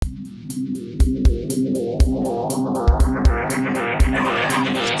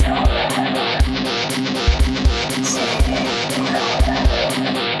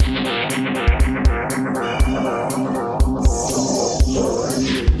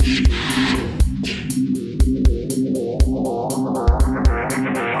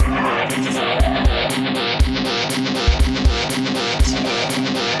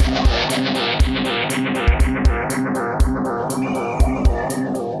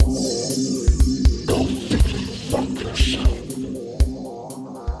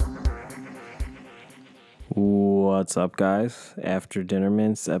What's up, guys? After Dinner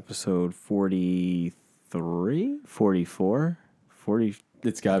Mints, episode 43? 44? 40...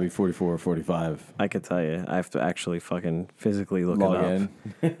 It's got to be 44 or 45. I could tell you. I have to actually fucking physically look Log it up.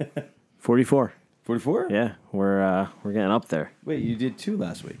 in. 44. 44? Yeah, we're getting up there. Wait, you did 2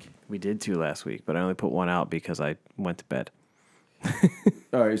 last week. We did 2 last week, but I only put 1 out because I went to bed.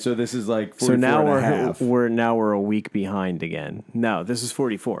 All right, so this is like 44 So now and a half. we're a week behind again. No, this is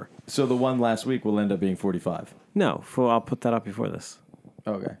 44. So the one last week will end up being 45. No, I'll put that up before this.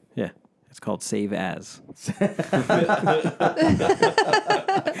 Okay. Yeah. It's called Save As.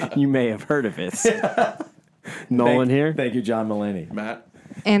 You may have heard of it. Nolan here. Thank you, John Mulaney. Matt.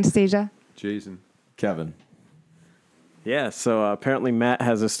 Anastasia. Jason. Kevin. Yeah, so apparently Matt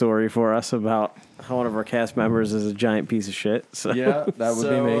has a story for us about how one of our cast members is a giant piece of shit. So. Yeah, that would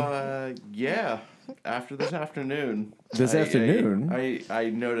be me. Yeah, after this afternoon.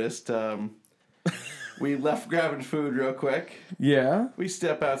 I noticed we left grabbing food real quick. Yeah. We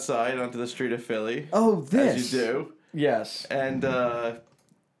step outside onto the street of Philly. Oh, this. As you do. Yes. And, I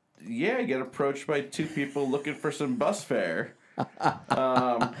get approached by 2 people looking for some bus fare.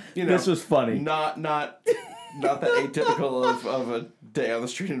 This was funny. Not that atypical of a day on the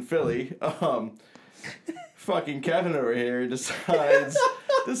street in Philly. Fucking Kevin over here decides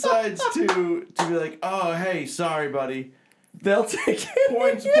to be like, oh, hey, sorry, buddy. They'll take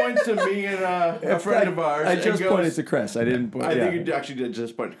Points to me and a friend of ours. I just pointed to Chris. I didn't point. I think you actually did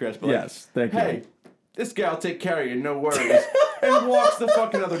just point to Chris. But yes, thank you. Hey, this guy will take care of you, no worries. And walks the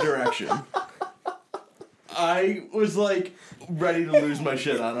fucking other direction. I was like ready to lose my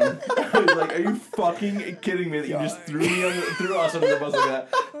shit on him. I was like, are you fucking kidding me that you just threw us under the bus like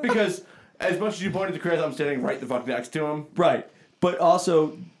that? Because as much as you pointed to Chris, I'm standing right the fuck next to him. Right. But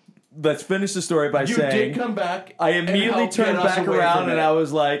also, let's finish the story by saying... You did come back. I immediately turned back around and I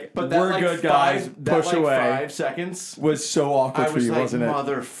was like, we're good, guys. Push away. 5 seconds was so awkward for you, wasn't it?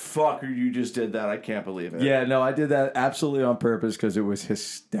 Motherfucker, you just did that. I can't believe it. Yeah, no, I did that absolutely on purpose because it was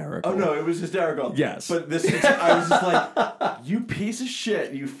hysterical. Oh, no, it was hysterical. Yes. But I was just like, you piece of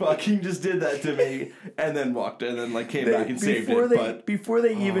shit, you fucking just did that to me, and then came back and saved it. Before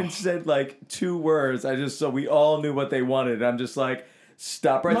they even said, 2 words, so we all knew what they wanted. I'm just like,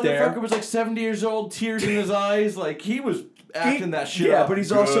 stop right there. Motherfucker was 70 years old, tears in his eyes, he was acting that shit up. Yeah, but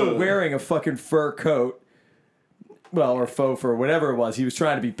he's also wearing a fucking fur coat. Well, or faux fur, whatever it was. He was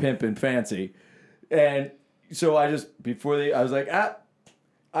trying to be pimp and fancy. And so I was like, I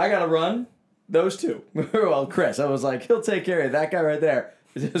gotta run. Those 2. Well, Chris, I was like, he'll take care of that guy right there.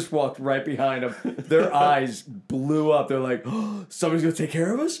 I just walked right behind him. Their eyes blew up. They're like, oh, somebody's gonna take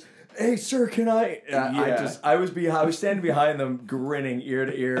care of us? Hey, sir, can I? I was standing behind them, grinning ear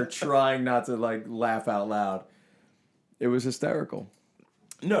to ear, trying not to laugh out loud. It was hysterical.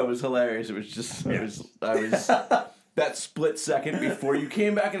 No, it was hilarious. It was just, I was that split second before you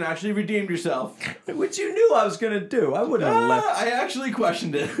came back and actually redeemed yourself. Which you knew I was going to do. I wouldn't have left. I actually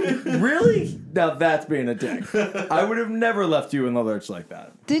questioned it. Really? Now that's being a dick. I would have never left you in the lurch like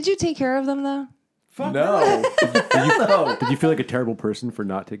that. Did you take care of them, though? Fuck no. Did you feel like a terrible person for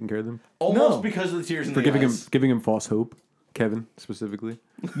not taking care of them? Almost because of the tears in the eyes. Giving him false hope, Kevin, specifically?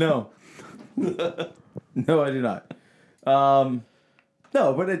 No. No, I do not. No,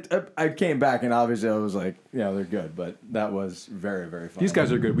 but I came back and obviously I was like, they're good. But that was very, very funny. These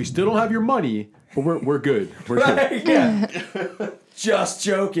guys are good. We still don't have your money, but we're good. We're right? Good. Yeah. Just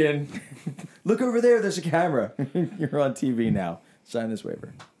joking. Look over there. There's a camera. You're on TV now. Sign this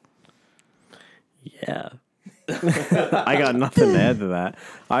waiver. Yeah. I got nothing to add to that.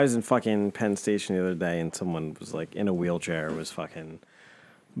 I was in fucking Penn Station the other day and someone was in a wheelchair, was fucking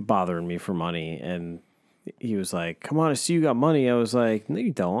bothering me for money, and he was like, come on, I see you got money. I was like, no, you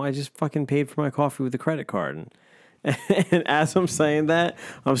don't. I just fucking paid for my coffee with a credit card. And as I'm saying that,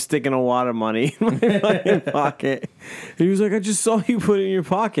 I'm sticking a wad of money in my fucking pocket. And he was like, I just saw you put it in your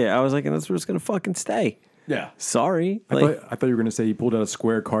pocket. I was like, and that's where it's going to fucking stay. Yeah. Sorry. I thought you were going to say he pulled out a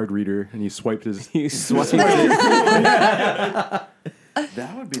Square card reader and he swiped his... He swiped it.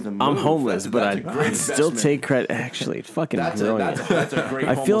 That would be the move. I'm homeless, but I'd still take credit. Actually, it's fucking brilliant. That's a great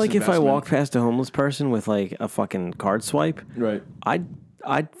I feel like if I investment. walk past a homeless person with a fucking card swipe, Right. I'd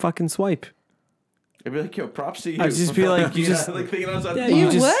fucking swipe. I'd be like, yo, props to you. I'd just be like, you just... thinking outside Yeah, the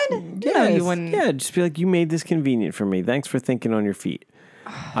You box. would? Yeah, No, you wouldn't. Yeah, just be like, you made this convenient for me. Thanks for thinking on your feet.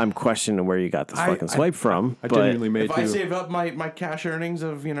 I'm questioning where you got this fucking swipe from. I but genuinely made If too. I save up my cash earnings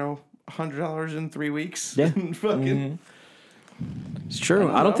of, $100 in 3 weeks, Yeah. fucking... It's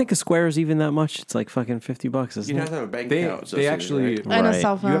true. I don't think a square is even that much. It's like fucking $50, isn't You it? have to have a bank They account. associated, actually... right? And a Right.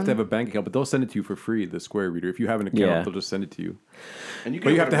 cell phone. You have to have a bank account, but they'll send it to you for free, the Square reader. If you have an account, Yeah. they'll just send it to you. And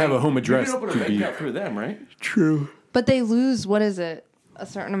But you have to have a home address You can open a to bank be... account through them, right? True. But they lose, what is it? A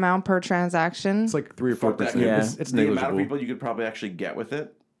certain amount per transaction? It's like 3 or 4%. Yeah. It's the amount of negligible. people you could probably actually get with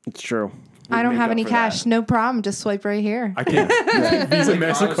it. It's true. I don't make have up any for cash. that. No problem. Just swipe right here. I can't. Visa, Like,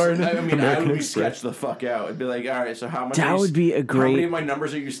 MasterCard, honestly, I mean, I American would be Express. sketched the fuck out. It'd be like, all right, so how much? That would be a How great- many of my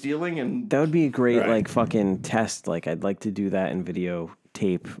numbers are you stealing? And That would be a great Right. like fucking test. Like I'd like to do that in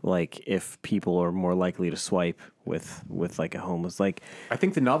videotape. Like if people are more likely to swipe with like a homeless, like I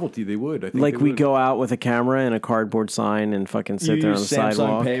think the novelty they would. I think like they we would. go out with a camera and a cardboard sign and fucking sit You there on the use Samsung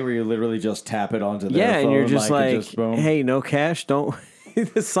sidewalk. Pay where you literally just tap it onto their Yeah, phone. and you're just like, and just boom. hey, no cash, don't.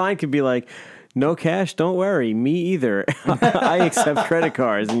 The sign could be like, no cash, don't worry, me either. I accept credit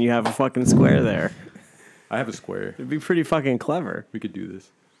cards, and you have a fucking square there. I have a square. It'd be pretty fucking clever. We could do this.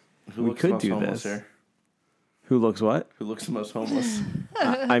 who we looks could most do homeless this. here? Who looks what? Who looks the most homeless?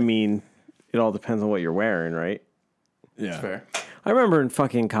 I mean, it all depends on what you're wearing, right? yeah. Fair. I remember in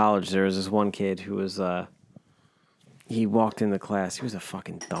fucking college, there was this one kid who was, he walked into class. He was a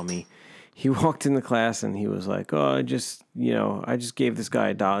fucking dummy. He walked into class and he was like, oh, I just gave this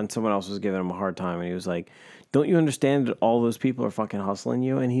guy $1 and someone else was giving him a hard time. And he was like, don't you understand that all those people are fucking hustling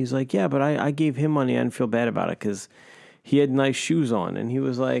you? And he's like, yeah, but I gave him money. I didn't feel bad about it because he had nice shoes on. And he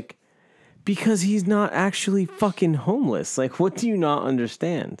was like, because he's not actually fucking homeless. Like, what do you not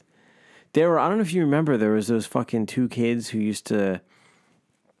understand? I don't know if you remember, there was those fucking 2 kids who used to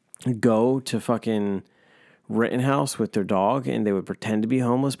go to fucking Rittenhouse with their dog and they would pretend to be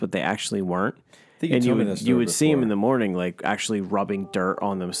homeless, but they actually weren't. think you And told me this you story would see them before. in the morning, like actually rubbing dirt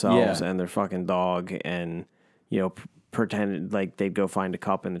on themselves Yeah. and their fucking dog, and pretended like they'd go find a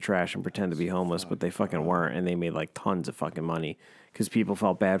cup in the trash and pretend to be homeless, but they fucking weren't, and they made like tons of fucking money because people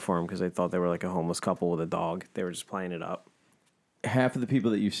felt bad for them because they thought they were like a homeless couple with a dog. They were just playing it up. Half of the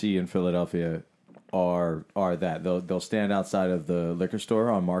people that you see in Philadelphia are that they'll stand outside of the liquor store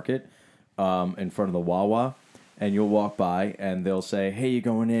on Market, in front of the Wawa, and you'll walk by and they'll say, "Hey, you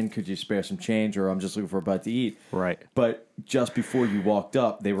going in? Could you spare some change?" Or, "I'm just looking for a bite to eat." Right. But just before you walked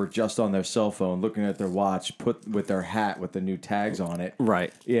up, they were just on their cell phone, looking at their watch, put with their hat with the new tags on it.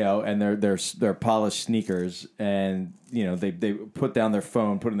 Right. And their polished sneakers, and they put down their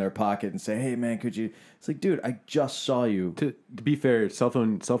phone, put it in their pocket, and say, "Hey, man, could you?" It's like, dude, I just saw you. To be fair, cell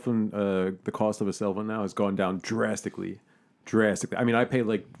phone, the cost of a cell phone now has gone down drastically. I mean, I pay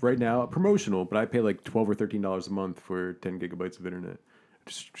like right now promotional, but I pay like $12 or $13 a month for 10 gigabytes of internet.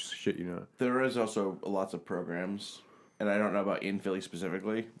 Just shit, There is also lots of programs, and I don't know about in Philly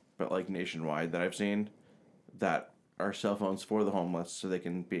specifically, but like nationwide that I've seen, that are cell phones for the homeless so they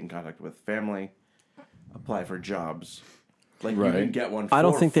can be in contact with family, apply for jobs. Like you Right. can get one for I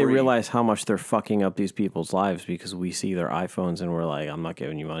don't think they free. realize how much they're fucking up these people's lives because we see their iPhones and we're like, I'm not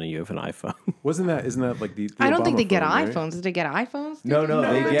giving you money. You have an iPhone. Isn't that like the I don't think Obama they get phone, right? iPhones. Did they get iPhones? No,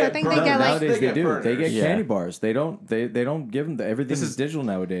 they I get. think they no, get, like- nowadays They they get do. They get burners. Yeah. candy bars. They don't. They don't give them. Everything is digital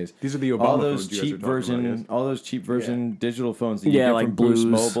nowadays. These are the Obama all those phones you guys cheap are talking version, about, yes? all those cheap version digital phones that you Yeah, get like from Boost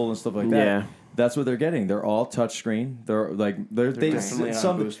Blues. Mobile and stuff like that. Yeah. That's what they're getting. They're all touchscreen. They're Definitely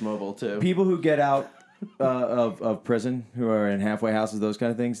some on Boost Mobile too. people who get out of prison, who are in halfway houses, those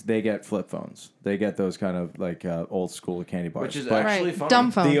kind of things. They get flip phones. They get those kind of like old school candy bars. Which is But actually Right. funny.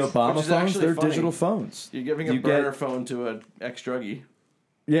 Dumb phones. the Obama Which is phones, actually they're funny. digital phones. You're giving a You burner get- phone to an ex-druggie.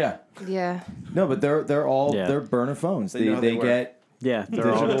 Yeah. Yeah. No, but they're all Yeah. they're burner phones. They know how They they work. get. Yeah,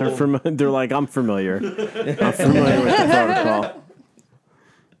 they're like, I'm familiar. I'm familiar with the protocol.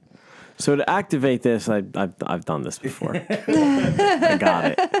 So to activate this, I've done this before. I got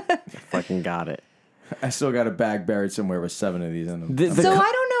it. I fucking got it. I still got a bag buried somewhere with 7 of these in them. The So co-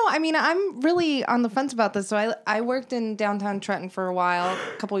 I don't know. I mean, I'm really on the fence about this. So I worked in downtown Trenton for a while,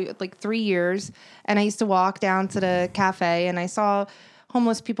 3 years, and I used to walk down to the cafe, and I saw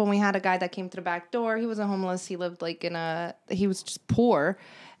homeless people. And we had a guy that came to the back door. He wasn't homeless. He lived he was just poor.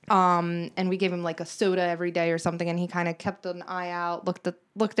 And we gave him like a soda every day or something, and he kind of kept an eye out,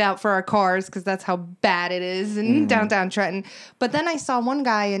 looked out for our cars because that's how bad it is in downtown Trenton. But then I saw one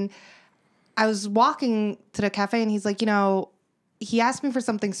guy, and I was walking to the cafe, and he's like, he asked me for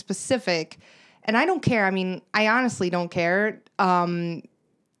something specific, and I don't care. I mean, I honestly don't care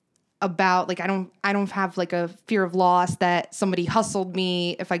about like I don't have like a fear of loss that somebody hustled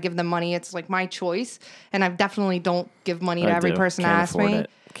me. If I give them money, it's like my choice, and I definitely don't give money to I every do. person Can't asks afford me. it.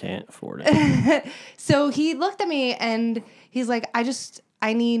 Can't afford it. So he looked at me and he's like,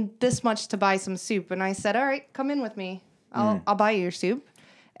 I need this much to buy some soup. And I said, all right, come in with me. I'll buy you your soup.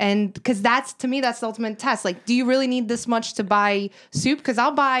 And because to me, that's the ultimate test. Like, do you really need this much to buy soup? Because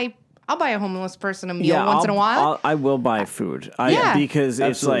I'll buy a homeless person a meal once in a while. I will buy food. Yeah. Because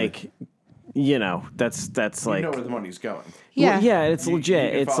Absolutely. it's like, you know, that's You like, know where the money's going. Yeah. well, yeah, it's You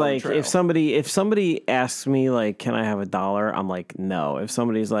legit. can It's follow the like trail. if somebody asks me like, "Can I have $1?" I'm like, "No." If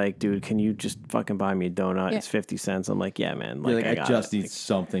somebody's like, "Dude, can you just fucking buy me a donut? Yeah. It's 50 cents." I'm like, "Yeah, man. You're Like, like, I got just it." need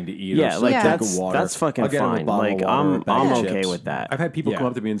something to eat. Yeah, or like some Yeah. drink of water. that's fucking I'll get him a fine. bottle Like of water, or a bag I'm of okay chips. with that. I've had people Yeah. come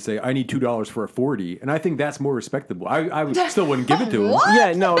up to me and say, "I need $2 for a 40," and I think that's more respectable. I would still wouldn't give it to them. What?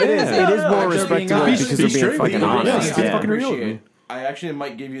 Yeah, no, it is. Yeah. It is more They're being respectable honest. because Be they're being straight with fucking you. honest. Yeah. Yeah. Fucking real with me. I actually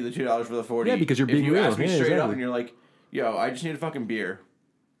might give you the $2 for the 40. Yeah, because you're being if you real. ask me Yeah, straight up exactly. and you're like, "Yo, I just need a fucking beer."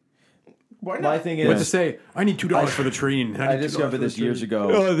 Why not? My thing What is, to say? I need $2 for the train. I need $2 discovered for the this years train. ago.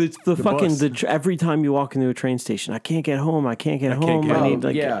 Oh, it's the fucking bus. every time you walk into a train station, I can't get home. I can't get home. get I home. need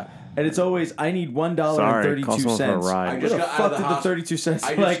like yeah, and it's always I need $1.32. Sorry, cost someone for a ride. I What just the got out fuck of the did the hospital. 32 cents I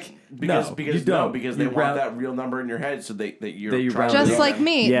just, like? because no, because you don't. because they You want round- that real number in your head, so that you're That you trying round to it Just up. like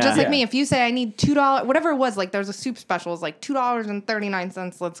me. Yeah. Just like Yeah. me. If you say I need $2, whatever it was, like there's a soup special, it's like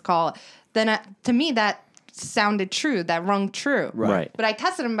 $2.39, let's call it. Then to me, that sounded true. That rung true. Right. But I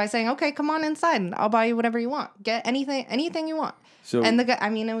tested him by saying, okay, come on inside and I'll buy you whatever you want. Get anything you want. So- and the guy, I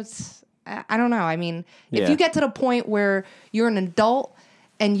mean, it was, I don't know. I mean, if Yeah. you get to the point where you're an adult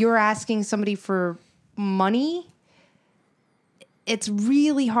and you're asking somebody for money, it's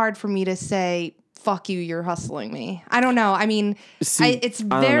really hard for me to say, fuck you, you're hustling me. I don't know. I mean, See, it's I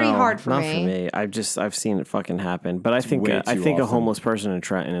don't very know. hard for Not me. for me. I've seen it fucking happen. But I think way I too think a often. homeless person in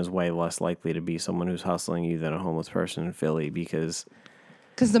Trenton is way less likely to be someone who's hustling you than a homeless person in Philly because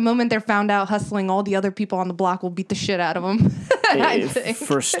Because the moment they're found out hustling, all the other people on the block will beat the shit out of them. I think.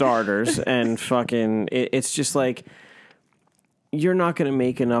 for starters, and fucking it's just like you're not going to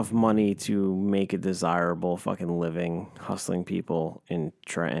make enough money to make a desirable fucking living hustling people in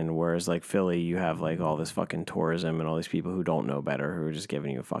Trenton. Whereas like Philly, you have like all this fucking tourism and all these people who don't know better who are just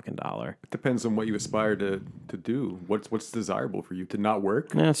giving you a fucking dollar. It depends on what you aspire to do. What's desirable for you? To not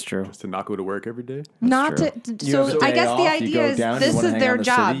work? Yeah, that's true. Just to not go to work every day? Not true. to. You have So a I day guess the off, you idea go is down, you this wanna is hang their out in the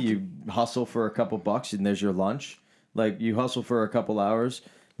job. City, you hustle for a couple bucks and there's your lunch. Like you hustle for a couple hours,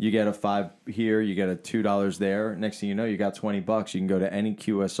 you get a $5 here, you get a $2 there. Next thing you know, you got $20. You can go to any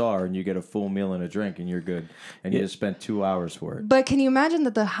QSR and you get a full meal and a drink and you're good. And you just spent 2 hours for it. But can you imagine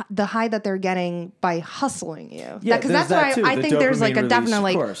that the high that they're getting by hustling you? Yeah, Because there's that's why that too, I the think there's like dopamine a definite release, of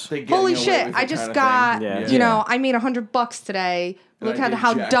like, course. They getting holy away shit, with I it just kinda got, thing. Yeah. you know, I made $100 today. And Look I at did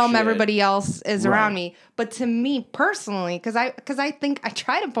how jack dumb shit. everybody else is Right. around me. But to me personally, because I think I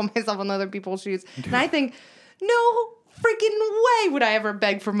try to put myself in other people's shoes, and I think, no freaking way would I ever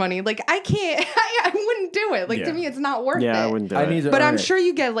beg for money. Like I can't, I wouldn't do it. Like Yeah. to me, it's not worth it. Yeah, I wouldn't do I it. need to But earn I'm it. sure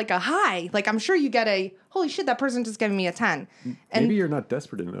you get like a high. Like I'm sure you get a holy shit, that person just gave me a 10. And Maybe you're not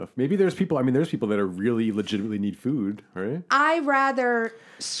desperate enough. Maybe there's people. I mean, there's people that are really legitimately need food, right? I rather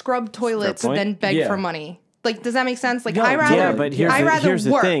scrub toilets point. than beg Yeah. for money. Like, does that make sense? Like, No, I rather, Yeah, but I rather here's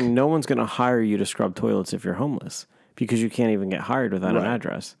the work. thing: no one's going to hire you to scrub toilets if you're homeless because you can't even get hired without an Right.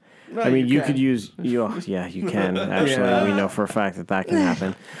 address. No, I mean, you you can. could use you. Oh, yeah, you can actually. Yeah. We know for a fact that can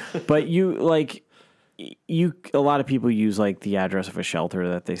happen. But you like you. A lot of people use like the address of a shelter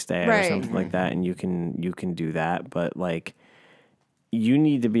that they stay at or Right. something like that, and you can do that. But like, you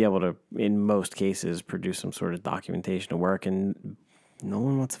need to be able to, in most cases, produce some sort of documentation of work, and no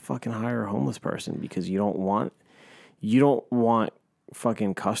one wants to fucking hire a homeless person because you don't want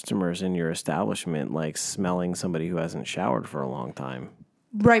fucking customers in your establishment like smelling somebody who hasn't showered for a long time.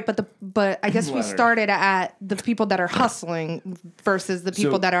 Right, but I guess we Leonard. started at the people that are hustling versus the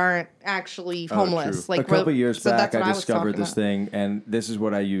people So- that aren't actually homeless. true. Like a couple years so back, that's what I was discovered talking this about. thing, and this is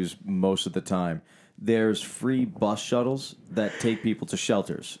what I use most of the time. There's free bus shuttles that take people to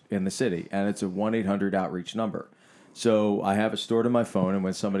shelters in the city, and it's a 1-800 outreach number. So I have it stored on my phone, and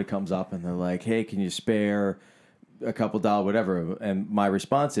when somebody comes up and they're like, "Hey, can you spare a couple dollars, whatever?" and my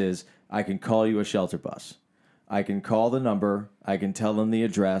response is, "I can call you a shelter bus. I can call the number. I can tell them the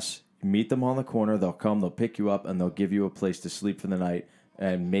address. Meet them on the corner. They'll come. They'll pick you up, and they'll give you a place to sleep for the night,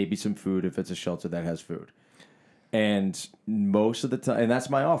 and maybe some food if it's a shelter that has food." And most of the time, and that's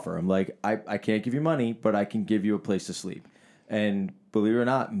my offer. I'm like, I can't give you money, but I can give you a place to sleep. And believe it or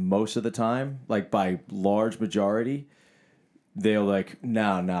not, most of the time, like by large majority, they're like,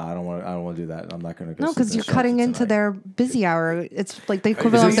 no, I don't want to do that. I'm not going to go. No, sleep because in a you're shelter cutting into tonight." their busy hour. It's like the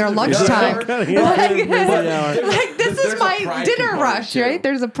equivalent of their it- lunchtime. is Like, like, this There's is a my pride dinner component, rush, too. right?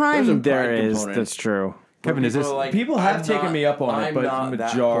 There's a prime. There Pride is, component. that's true. Kevin, is People this are like, People have I'm taken not- me up on it, I'm but not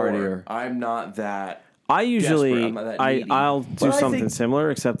that majority poor. are- I'm not that. I usually, Desperate, I'm not that needy. I'll do But I something think-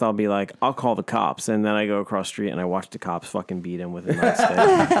 similar, except I'll be like, I'll call the cops, and then I go across the street and I watch the cops fucking beat him with a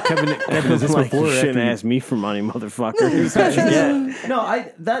nightstick. Kevin, is this Like, before you or shouldn't after you- ask me for money, motherfucker. That's what you get. No,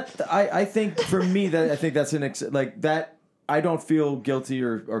 I think for me that I think that's like that. I don't feel guilty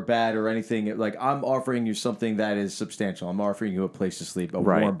or bad or anything. Like, I'm offering you something that is substantial. I'm offering you a place to sleep, a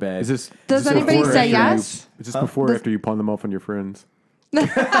warm bed. Does anybody before or say after yes? Is this before or after you pawn them off on your friends?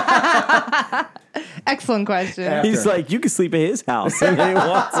 Excellent question. After. He's like, you can sleep at his house, and then he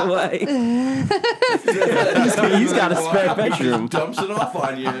walks away. he's got a spare bedroom. Dumps it off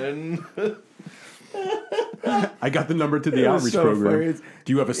on you. And I got the number to the It was outreach so program. funny.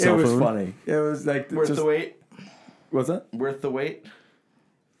 Do you have a cell It was phone? funny. It was like worth just, the wait. What's that? Worth the wait.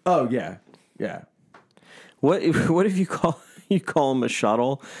 Oh yeah, yeah. What if you call him a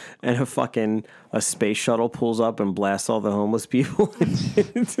shuttle, and a space shuttle pulls up and blasts all the homeless people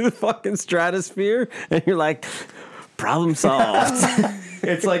into the fucking stratosphere, and you're like, problem solved.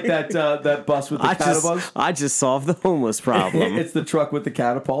 It's like that bus with the catapults. I just solved the homeless problem. It's the truck with the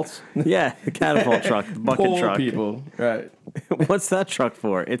catapults. Yeah, the catapult truck, the bucket Poor truck. people, right? What's that truck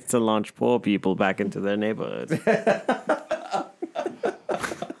for? It's to launch poor people back into their neighborhoods.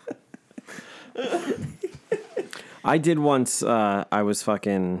 I did once. I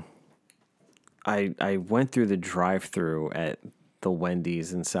went through the drive-through at the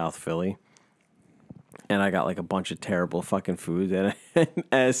Wendy's in South Philly, and I got like a bunch of terrible fucking food. And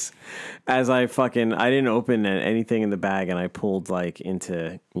as I didn't open anything in the bag, and I pulled like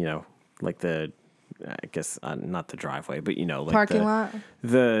into like the. I guess not the driveway, but like Parking lot.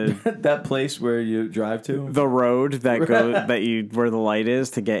 That place where you drive to. The road that where the light is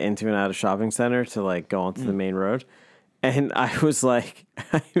to get into and out of shopping center to like go onto the main road. And I was like,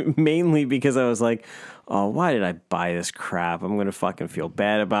 mainly because I was like, oh, why did I buy this crap? I'm going to fucking feel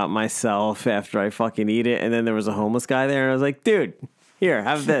bad about myself after I fucking eat it. And then there was a homeless guy there, and I was like, dude, here,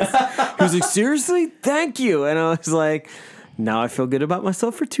 have this. He was like, seriously? Thank you. And I was like, now I feel good about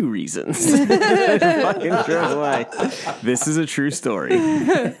myself for 2 reasons. Fucking drove away. This is a true story.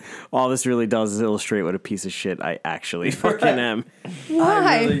 All this really does is illustrate what a piece of shit I actually fucking am.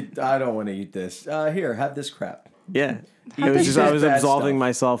 Why? I don't want to eat this. Here, have this crap. Yeah. Eat It was this just, I was bad absolving stuff.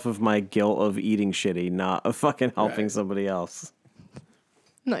 myself of my guilt of eating shitty, not of fucking helping somebody else.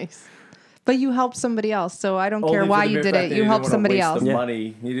 Nice. But you helped somebody else, so I don't care Only for why the you mere did fact it. that You didn't helped wanna somebody waste else. The Yeah.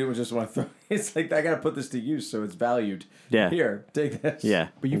 money. You didn't just want to throw. It's like, I got to put this to use, so it's valued. Yeah. Here, take this. Yeah.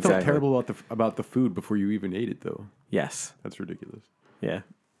 But you felt terrible about the food before you even ate it, though. Yes. That's ridiculous. Yeah.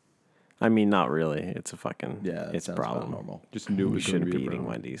 I mean, not really. It's a fucking. Yeah, that it's a sounds about problem. normal. Just knew it We was going to shouldn't be be a eating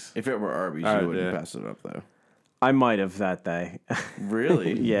problem. Wendy's. If it were Arby's, All right, you wouldn't yeah. pass it up though. I might have that day.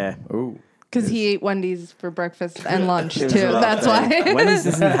 Really? Yeah. Oh, Because he ate Wendy's for breakfast and lunch, too. was a rough That's why. Wendy's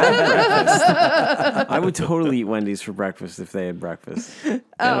doesn't have breakfast. I would totally eat Wendy's for breakfast if they had breakfast. They don't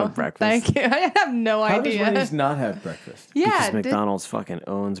have breakfast. Thank you. I have no how does idea. Wendy's not have breakfast? Yeah. Because McDonald's fucking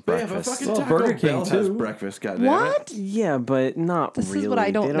owns They have a breakfast. fucking Well, Taco Burger King, Bell has too. breakfast. Goddamn What? Yeah, but not This is really. what I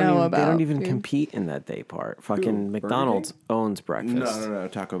don't know They about don't even food. compete in that day part. Fucking Burger McDonald's owns it. breakfast. No.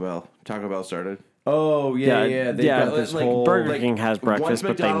 Taco Bell. Taco Bell started. Oh yeah. They got this like, whole Burger King has breakfast, once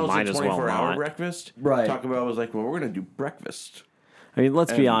but they McDonald's might did as well 24-hour not. breakfast. Right. Taco Bell was like, well, we're gonna do breakfast. I mean,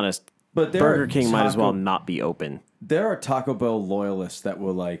 let's be honest. But there Burger are King might as well Taco- not be open. There are Taco Bell loyalists that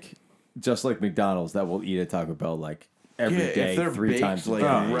will like, just like McDonald's, that will eat at Taco Bell like every day, if they're 3 baked, times a like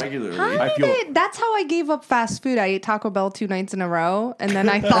day. regularly. How did I- that's how I gave up fast food. I ate Taco Bell 2 nights in a row, and then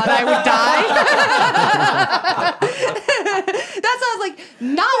I thought I would die. That's how I was like,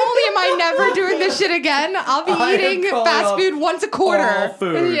 not only am I never doing this shit again, I'll be I am eating calling fast off food once a quarter. all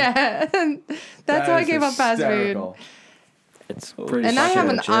food. Yeah. That's how I gave up fast food. It's pretty And I have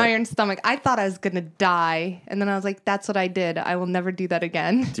an legit. iron stomach. I thought I was going to die. And then I was like, that's what I did. I will never do that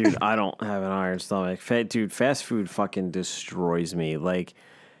again. Dude, I don't have an iron stomach. Dude, fast food fucking destroys me. Like,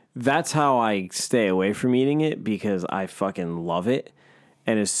 that's how I stay away from eating it, because I fucking love it.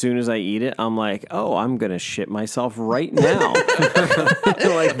 And as soon as I eat it, I'm like, oh, I'm going to shit myself right now.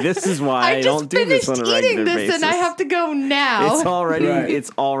 Like, this is why I, I don't just do this finished on a regular eating this basis. and I have to go now. It's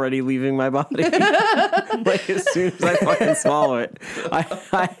already leaving my body. Like, as soon as I fucking swallow it,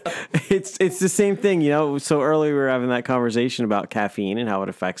 it's the same thing, you know. So earlier we were having that conversation about caffeine and how it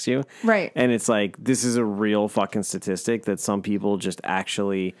affects you, Right. And it's like, this is a real fucking statistic that some people just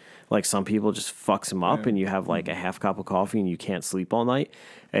actually, like, some people just fucks them up, and you have like a half cup of coffee and you can't sleep all night.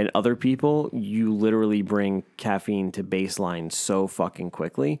 And other people, you literally bring caffeine to baseline so fucking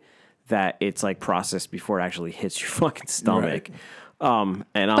quickly that it's like processed before it actually hits your fucking stomach. And I'm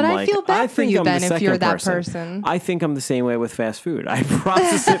But I like, feel bad I for think you I'm then the if second you're that person. I think I'm the same way with fast food. I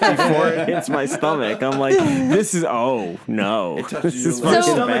process it before it hits my stomach. I'm like, this is no. touches This your is lips. fucking Your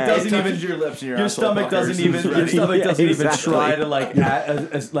stomach bad. doesn't It touches even- your lips and your Your asshole stomach puckers. doesn't even. Your Right. stomach Yeah, doesn't even exactly. try to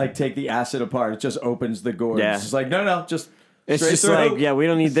like take the acid apart. It just opens the gourd. Yeah. It's just like no, just It's Straight just through. like, yeah, we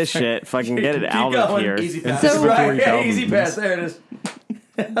don't need this shit. Fucking get it Keep out of going. here. Easy pass. So- Right, yeah, Double. easy pass. There it is.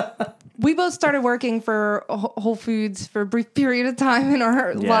 We both started working for Whole Foods for a brief period of time in our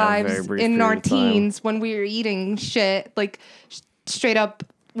very lives, brief in our period of time. teens, when we were eating shit. Like, straight up,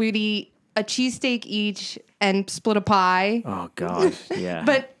 we'd eat a cheesesteak each and split a pie. Oh god, yeah.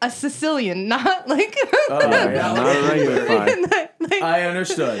 But a Sicilian, not like. yeah, not a regular pie. I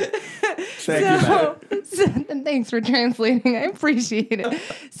understood. Thank you, Matt. And thanks for translating. I appreciate it.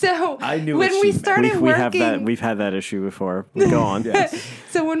 So I knew when what we she meant. started We have working, that. We've had that issue before. Go on.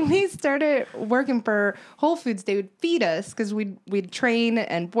 so when we started working for Whole Foods, they would feed us because we'd train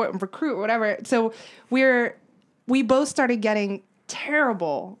and recruit, whatever. So we both started getting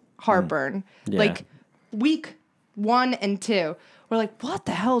terrible heartburn, Yeah. like week 1 and 2. We're like, what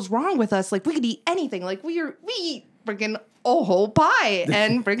the hell is wrong with us? Like, we could eat anything. Like, we eat freaking a whole pie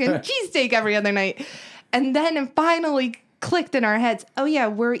and freaking cheesesteak every other night. And then it finally clicked in our heads, oh yeah,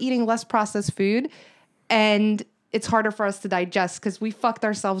 we're eating less processed food and it's harder for us to digest because we fucked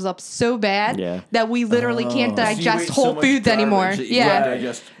ourselves up so bad Yeah. that we literally can't So you digest ate Whole so much Foods garbage anymore. that you Yeah. can't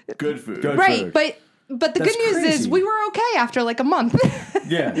digest good food. Good Right. food. But the That's good news is crazy. we were okay after like a month.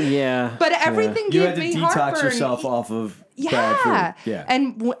 Yeah. Yeah. But everything You gave had to me detox heartburn. yourself off of Yeah. bad food. Yeah.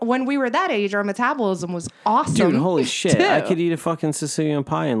 And when we were that age, our metabolism was awesome. Dude, holy shit. too. I could eat a fucking Sicilian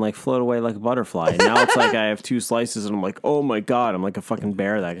pie and like float away like a butterfly. Now it's like I have 2 slices and I'm like, oh my god, I'm like a fucking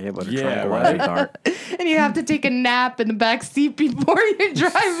bear that got hit with a Yeah, tranquilizer right? dart. And you have to take a nap in the back seat before you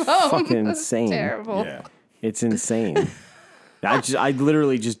drive home. Fucking That's insane. terrible. Yeah. It's insane. I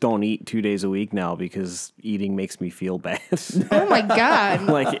literally just don't eat 2 days a week now because eating makes me feel bad. Oh my god.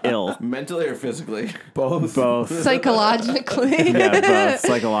 like ill. Mentally or physically? Both. Both. Psychologically. Yeah, both.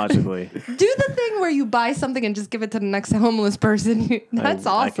 Psychologically. Do the thing where you buy something and just give it to the next homeless person. That's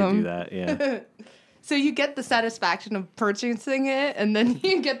I awesome. could do that, yeah. So you get the satisfaction of purchasing it, and then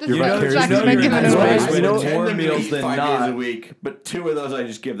you get the You're satisfaction vicariously of giving it doing away. it. I know, tend more to meals eat than 5 not. days a week, but 2 of those I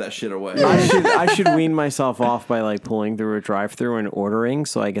just give that shit away. I should wean myself off by like pulling through a drive-through and ordering,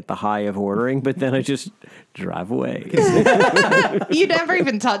 so I get the high of ordering. But then I just drive away. You never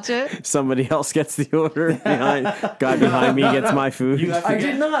even touch it. Somebody else gets the order. Guy behind me gets my food. I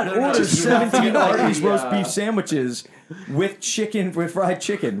did not No, no, order you have to 17 get, like, Arby's the, roast beef sandwiches with fried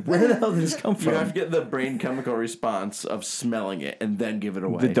chicken. Where the hell did this come You have to from? get the brain chemical response of smelling it and then give it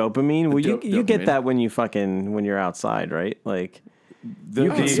away. The dopamine. Well, you get dopamine. that when you're outside, right? Like The,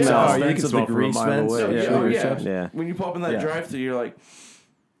 can the smell- you can expense of the smell from a grease mile vents. away. Yeah, Yeah, oh, sugar yeah. chips. yeah. When you pull up in that Yeah. drive-thru, you're like,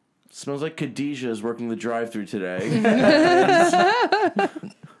 smells like Khadijah is working the drive-thru today.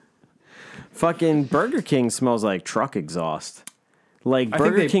 Fucking Burger King smells like truck exhaust. Like I think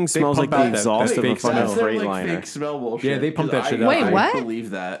Burger they- King they smells like pump the out that exhaust of a fake fucking smell. That's their, like, Freightliner. fake smell bullshit. Yeah, they pump that 'cause shit I- out. Wait, I what? believe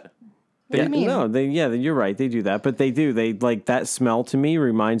that. What do you mean? No, you're right. They do that, but they do. They like that smell to me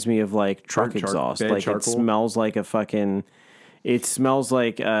reminds me of like truck exhaust. bad Like charcoal. it smells like a fucking. It smells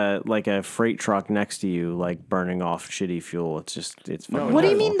like a freight truck next to you, like burning off shitty fuel. It's fucking. What do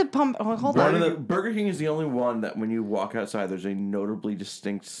you awful. mean the pump? Oh, hold on. Burger King is the only one that when you walk outside, there's a notably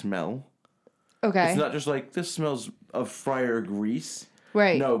distinct smell. Okay. It's not just like, this smells of fryer grease.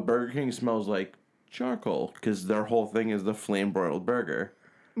 Right. No, Burger King smells like charcoal because their whole thing is the flame broiled burger.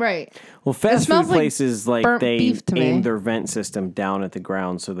 Right. Well, fast food smells like places like burnt they beef to aim me. their vent system down at the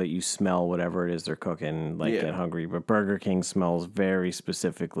ground so that you smell whatever it is they're cooking, like Yeah. get hungry. But Burger King smells very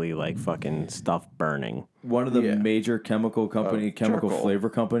specifically like fucking stuff burning. One of the Yeah. major chemical charcoal. flavor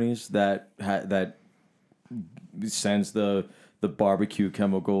companies that sends the barbecue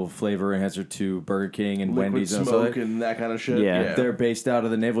chemical flavor enhancer to Burger King and Liquid Wendy's and stuff smoke like that. and that kind of shit. Yeah. They're based out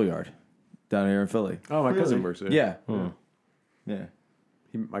of the Naval Yard down here in Philly. Oh, my cousin works there. Yeah. Yeah.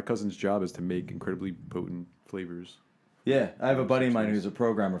 My cousin's job is to make incredibly potent flavors. Yeah. I have a buddy of mine who's a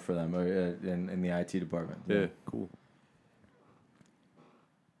programmer for them in the IT department. Yeah, cool.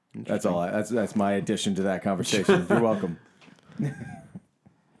 That's all. That's my addition to that conversation. You're welcome.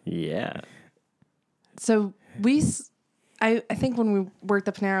 Yeah. So I think when we worked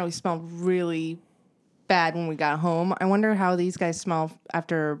at Panera, we smelled really bad when we got home. I wonder how these guys smell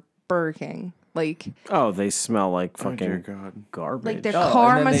after Burger King. Like Oh, they smell like dear fucking God. garbage. Like their Oh,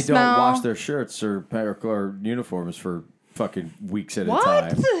 car and then must they smell. don't wash their shirts or uniforms for fucking weeks at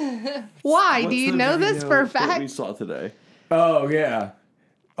What? a time. Why? What's Do you the know this video for a that we fact? saw today? Oh yeah,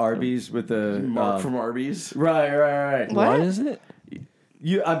 Arby's with the Mark from Arby's. right. What? What is it?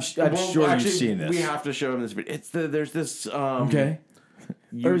 I'm sure actually, you've seen this. We have to show him this video. there's this Okay.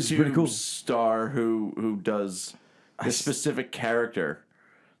 Arby's is pretty YouTube cool. star who does a specific character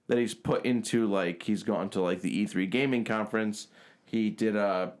that he's put into, like, he's gone to like the E3 gaming conference. He did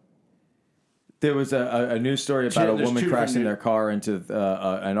There was a news story about a There's woman two crashing different their car into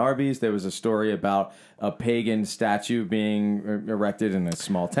an Arby's. There was a story about a pagan statue being erected in a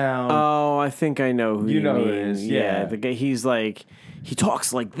small town. Oh, I think I know who you know mean. who it is, yeah. The guy. He's like, he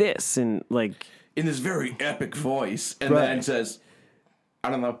talks like this and like in this very epic voice, and Right. then says, "I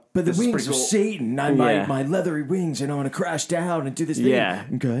don't know." But the this is wings pretty of cool. Satan, Yeah. my leathery wings, and I'm gonna crash down and do this thing. Yeah.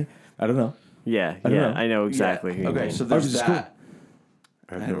 Okay. I don't know. yeah, don't know. I know exactly who you Okay, mean. so there's this is that.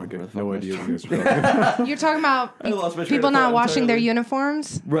 I have I no don't idea. know what No the idea fuck what you guys are talking about. You're talking about I lost my train people of thought not washing their entirely.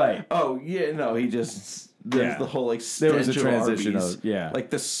 uniforms. Right. Oh yeah, no, he just there's Yeah. the whole like There was a stench of transition Arby's. of- yeah. like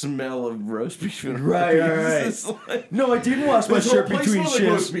the smell of roast beef. And Right, Arby's. right, right. It's like- No, I didn't wash my This whole shirt place between smelled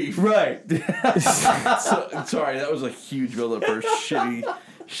like roast shifts. beef. Right. sorry, that was a huge build-up for a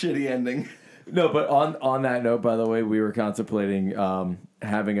shitty ending. No, but on that note, by the way, we were contemplating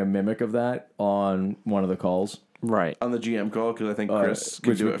having a mimic of that on one of the calls. Right. On the GM call, because I think Chris could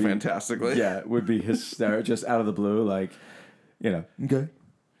which do would it be- fantastically. Yeah, it would be hysterical, just out of the blue, like, okay.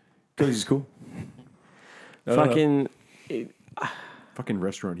 Because he's cool. I don't know. Fucking Fucking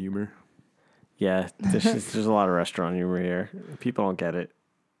restaurant humor. yeah. There's a lot of restaurant humor here. People don't get it,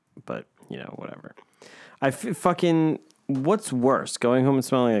 but whatever. Fucking. What's worse, going home and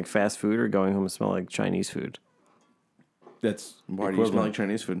smelling like fast food or going home and smelling like Chinese food? That's Why do you smell like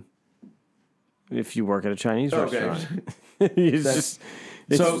Chinese food? If you work at a Chinese Okay. restaurant, it's That's-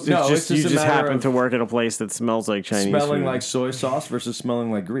 it's So, it's no, just, it's just you a just matter happen of to work at a place that smells like Chinese smelling food. like soy sauce versus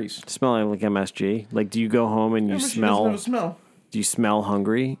smelling like grease. Smelling like MSG. Like, do you go home and you smell. Do you smell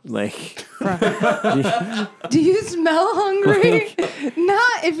hungry? Like, Do you smell hungry?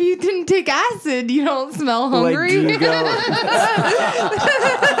 Not if you didn't take acid. You don't smell like hungry. do you go?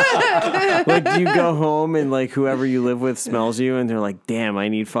 Like, do you go home and like whoever you live with smells you and they're like, "Damn, I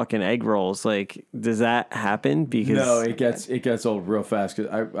need fucking egg rolls." Like, does that happen? Because No, it gets old real fast. Cause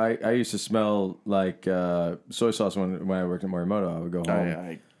I used to smell like soy sauce when I worked at Morimoto. I would go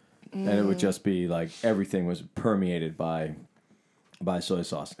home and it would just be like everything was permeated by soy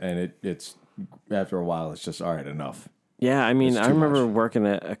sauce, and it's after a while it's just all right, enough. yeah, I mean, It's I too remember much. working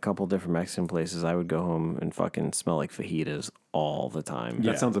at a couple different Mexican places. I would go home and fucking smell like fajitas all the time.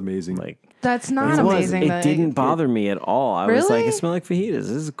 Yeah. That sounds amazing. Like. That's not It was. amazing. It though. didn't bother me at all. I was like, Really? it smells like fajitas. This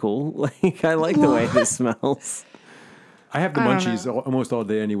is cool. Like, I like the way this smells. I have the I don't munchies almost all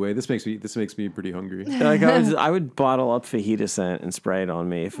day anyway. This makes me pretty hungry. Like, I would bottle up fajita scent and spray it on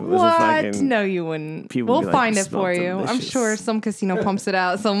me if it was a What? fucking No, you wouldn't. People would We'll be like, find "You it for smell you. I'm delicious." sure some casino pumps it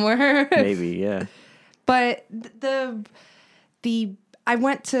out somewhere. maybe, yeah. But I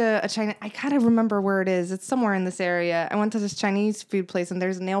went to a China. I kind of remember where it is. It's somewhere in this area. I went to this Chinese food place, and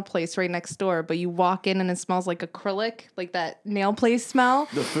there's a nail place right next door. But you walk in, and it smells like acrylic, like that nail place smell.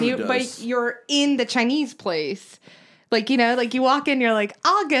 The food But does. you're in the Chinese place. Like, like you walk in, you're like,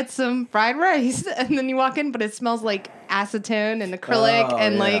 I'll get some fried rice. And then you walk in, but it smells like acetone and acrylic Oh,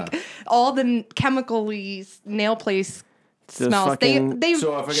 and yeah. like all the chemically nail place Those smells. fucking- They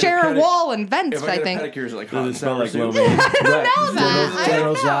So if I get a share a pedi- wall and vents, If I I get think. a pedicure, is it like Does hot it smell like soup? lo mein? I don't know that.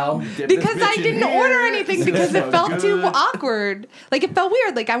 General I don't Zhao. Dip Because this I bitch in didn't here. order anything because it felt too good. awkward. Like it felt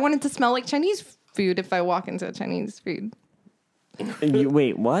weird. Like I wanted to smell like Chinese food if I walk into a Chinese food. You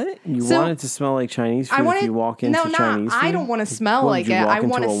wait, what? You So, want it to smell like Chinese food I wanted if you walk into Chinese food? I don't want to smell What, like did you it. walk I into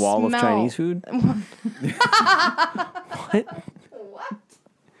want to a wall smell of Chinese food.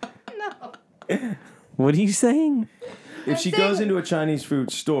 What are you saying? If she goes into a Chinese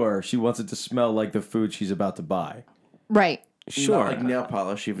food store, she wants it to smell like the food she's about to buy. Right. Sure. Not like nail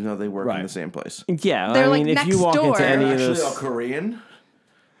polish, even though they work in Right. the same place. Yeah, They're I like mean, if you next walk door. into any They're of actually those, all Korean,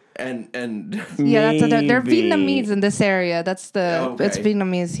 and Yeah, they're maybe- Vietnamese in this area. That's Okay. it's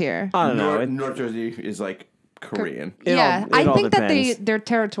Vietnamese here. I don't know. North Jersey is like Korean. It Yeah, all- it I all think that depends. they're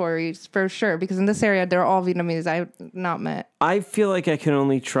territories for sure because in this area they're all Vietnamese. I've not met. I feel like I can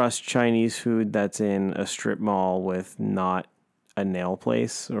only trust Chinese food that's in a strip mall with not a nail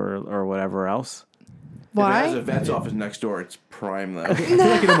place or whatever else. If it has Why? a vet's office next door, it's prime though. I feel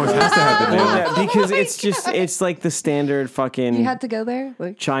like it almost has to have the nail. Yeah, because it's like the standard fucking You had to go there.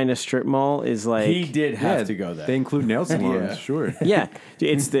 Like, China strip mall is like He did have to go there. They include nail salons, Yeah. sure. yeah,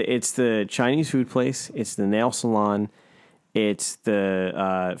 it's the Chinese food place, it's the nail salon, it's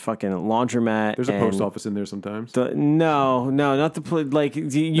the fucking laundromat. There's a and post office in there sometimes. No, not the like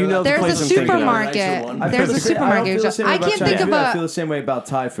you know the there's place a I'm thinking of. supermarket. I There's a supermarket. I can't think of I feel a. the same way about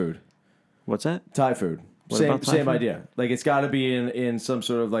Thai food. What's that? Thai food. about Thai Same food? idea. Like it's got to be in some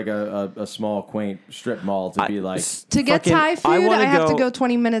sort of like a small quaint strip mall to be like. To get Fucking- Thai food, wanna I have to go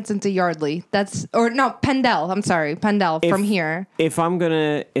 20 minutes into Yardley. Pendel. I'm sorry, Pendel from here. If I'm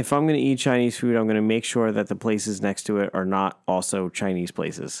gonna eat Chinese food, I'm gonna make sure that the places next to it are not also Chinese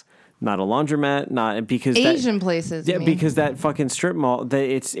places. not a laundromat, not because Asian places. Yeah, you mean. because that fucking strip mall,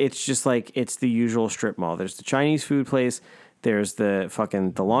 it's just like it's the usual strip mall. There's the Chinese food place, there's the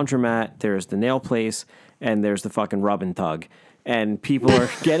fucking the laundromat, there's the nail place, and there's the fucking rub and tug. And people are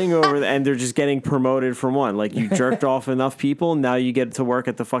getting over, and they're just getting promoted from one. Like, you jerked off enough people, now you get to work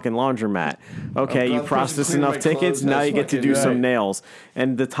at the fucking laundromat. Okay, God, you the person processed cleaning enough my tickets, clothes now has you get to fucking- do some right. nails.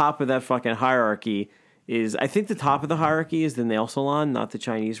 And the top of that fucking hierarchy is, I think the top of the hierarchy is the nail salon, not the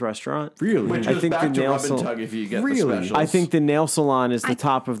Chinese restaurant. Really? Which I goes think back the to nail rub and sal- tug if you get Really? the specials. I think the nail salon is the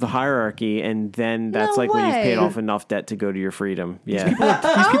top of the hierarchy, and then that's No like when you've paid way. off enough debt to go to your freedom. Yeah. These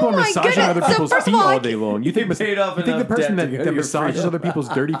people are my massaging goodness. other So people's first feet of all, all day long. You think paid off you think the enough person debt to go that to your massages freedom. other people's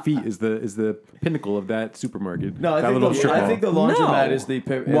dirty feet is the pinnacle of that supermarket? No, I that think, little strip I mall. think the laundromat No. is the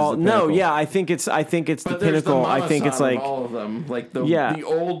Well, the no, pinnacle. yeah, I think it's the But there's pinnacle. the I think it's Mama-san like of all of them, like the Yeah. the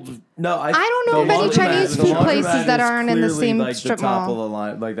old. No, I don't know the of any laundromat- Chinese the food laundromat places that is aren't in the clearly, same like, strip the top mall. of the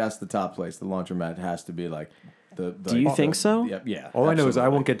line. Like, that's the top place. The laundromat has to be like the. Do you think so? Yeah, yeah. All I know is I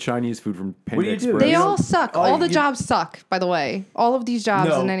absolutely. won't get Chinese food from Panda What do you do? Express. They You all don't- suck. all All the you- jobs suck, by the way. All of these jobs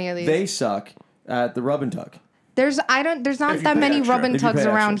No, in any of these. they suck at the rub and tug. There's If not you that pay many extra. rub and If you tugs pay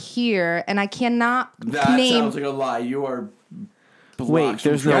around extra. here, and I cannot That name. sounds like a lie. You are. Wait, blocks from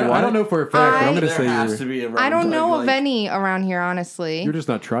there's no trying- what? I don't know for a fact, but I'm I- going to There say has to be a I don't rub-and-tug, know of like- any around here, honestly. you're just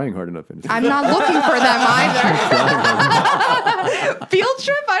not trying hard enough. Innocent. I'm not looking for them either. Field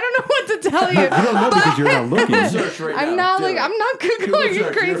trip? I don't know what to tell you. You don't know because you're not looking. Search right I'm now. not Do like it. I'm not Google googling you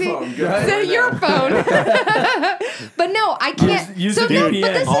search crazy. Your phone. Go ahead Say right your now. phone. But no, I can't. Use so the no, VPN.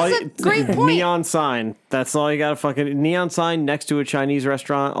 but this all is a great point. neon sign. That's all you got to fucking neon sign next to a Chinese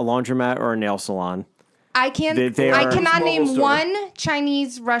restaurant, a laundromat, or a nail salon. I can't. They I are- cannot Mobile name store. one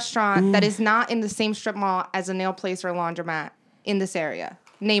Chinese restaurant that is not in the same strip mall as a nail place or a laundromat in this area.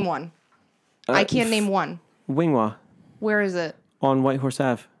 Name one. I can't name one. Winghua Where is it? on White Horse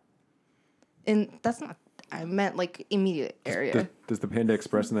Ave. That's not. I meant like immediate area. Does the Panda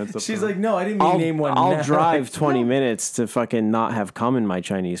Express and that stuff? She's like, no, I didn't mean name one. I'll now. drive 20 minutes to fucking not have cum in my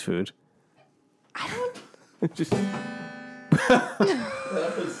Chinese food. I don't.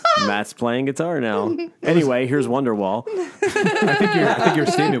 Matt's playing guitar now. Anyway, here's Wonderwall. I think your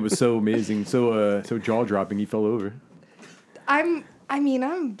statement was so amazing, so jaw dropping. He fell over. I'm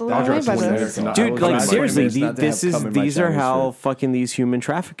blown I'll away drive by 20 this. minutes and Dude, I will like drive 20 seriously, minutes not to this have is cum in my these are Chinese how food. fucking these human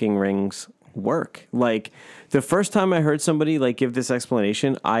trafficking rings work. Like the first time I heard somebody like give this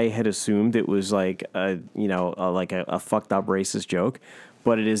explanation, I had assumed it was like a fucked up racist joke,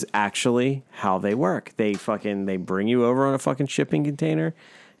 but it is actually how they work. They bring you over on a fucking shipping container,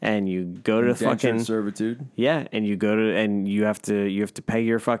 and you go to the Indentured fucking servitude. yeah, and you go to and you have to pay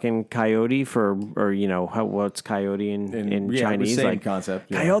your fucking coyote for or what's coyote in Yeah, Chinese same like concept.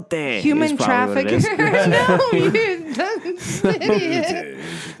 Yeah. coyote Human is probably what it trafficking. is. No, you idiot.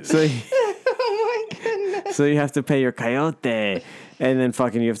 So Oh my goodness. so you have to pay your coyote, and then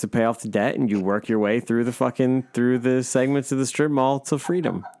fucking you have to pay off the debt, and you work your way through the segments of the strip mall to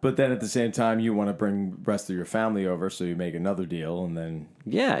freedom. But then at the same time, you want to bring the rest of your family over, so you make another deal, and then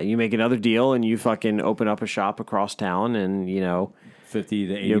Yeah, you make another deal, and you fucking open up a shop across town, and 50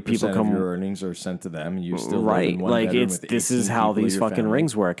 to 80% know, people of come- your earnings are sent to them, and you still live right, in one like bedroom it's with this 18 is how people of these your fucking family.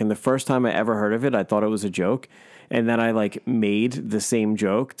 rings work. And the first time I ever heard of it, I thought it was a joke, and then I like made the same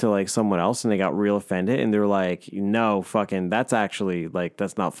joke to like someone else, and they got real offended, and they're like, "No, fucking, that's actually like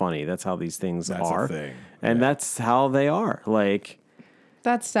that's not funny. That's how these things That's a are, thing. and that's how they are. Like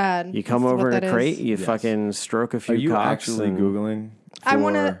That's sad. you come That's over what in a that crate, is. you fucking stroke a few Are you cocks. actually and- Googling? I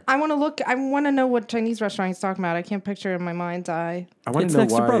want to for- look. I want to know what Chinese restaurant he's talking about. I can't picture it in my mind's eye. I want It's to know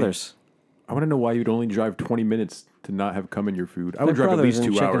next why. to Brothers. I want to know why you'd only drive 20 minutes to not have cum in your food. I would Like drive at Brothers least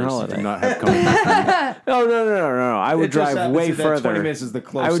and 2 Chicken hours Holiday. to not have cum in your food. No. I would It just drive happens way that 20 further. minutes is the I would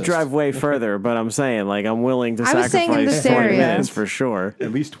closest. drive way further, but I'm saying like I'm willing to I was saying in sacrifice this 20 area. minutes for sure.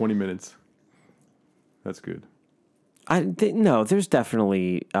 At least 20 minutes. That's good. No, there's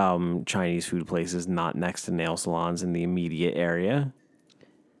definitely Chinese food places not next to nail salons in the immediate area.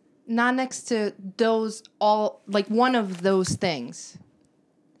 Not next to those all like one of those things.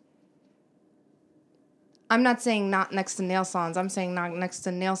 I'm not saying not next to nail salons. I'm saying not next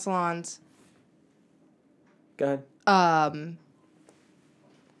to nail salons. Go ahead.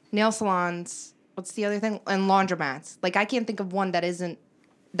 Nail salons. What's the other thing? And laundromats. Like I can't think of one that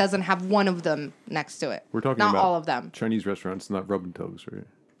doesn't have one of them next to it. We're talking not about all of them. Chinese restaurants, not rub and tugs, right?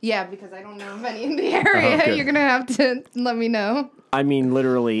 Yeah, because I don't know of any in the area. okay. You're gonna have to let me know. I mean,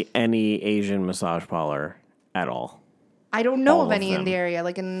 literally any Asian massage parlor at all. I don't know All of of any in them. the area.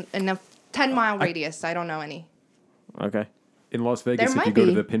 Like in a 10-mile radius, I don't know any. Okay. In Las Vegas, There if you might go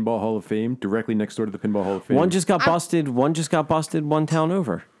to be. the Pinball Hall of Fame, directly next door to the Pinball Hall of Fame. One just got busted. One town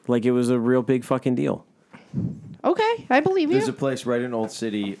over. Like it was a real big fucking deal. Okay, I believe There's you. a place right in Old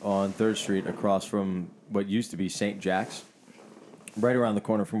City on 3rd Street across from what used to be St. Jack's, right around the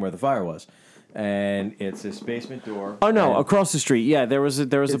corner from where the fire was. And it's this basement door. Oh no, and across the street. Yeah, there was a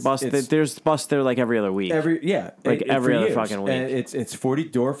bus. There's a bus there like every other week. every every for other years. fucking week. And it's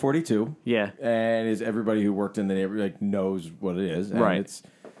 42. Yeah. And is everybody who worked in the neighborhood like knows what it is. And Right. It's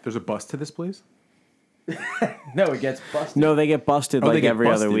There's a bus to this place? no, it gets busted. No, they get busted Oh, they like get every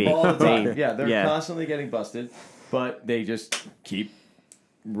other busted week. all the time. They- Yeah, they're constantly getting busted, but they just keep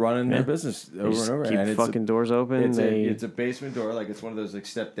running their business over Just and over. keep and it's fucking doors open. it's a basement door, like it's one of those like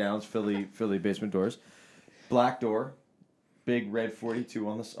step downs, Philly basement doors. Black door, big red 42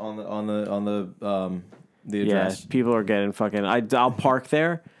 on the yeah, address. people are getting fucking. I'll park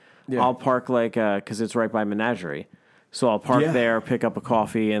there. Yeah. I'll park like because it's right by Menagerie. So I'll park Yeah. there, pick up a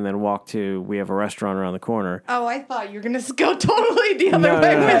coffee, and then walk to. We have a restaurant around the corner. Oh, I thought you were gonna go totally the other No,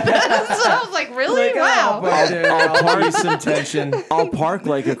 way no, no. with this. I was like, really? Like, Wow. I'll party some tension. I'll park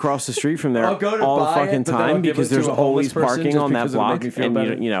like across the street from there I'll go to all the buy fucking it, but then I'll time give because it to there's a homeless always person parking just on that because it'll make block, me feel and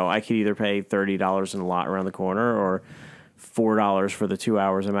better. I could either pay $30 in a lot around the corner or $4 for the 2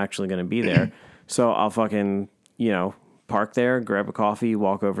 hours I'm actually going to be there. So I'll fucking park there, grab a coffee,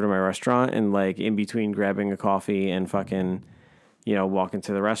 walk over to my restaurant, and like in between grabbing a coffee and fucking walking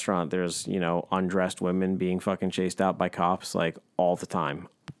to the restaurant, there's undressed women being fucking chased out by cops like all the time.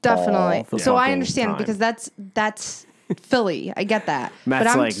 Definitely. All the So I fucking understand time. because that's Philly. I get that. Matt's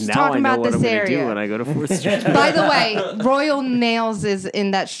but I'm like, just now talking I know about what this I'm going to area. do when I go to 4th Street. By the way, Royal Nails is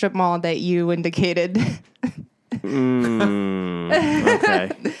in that strip mall that you indicated.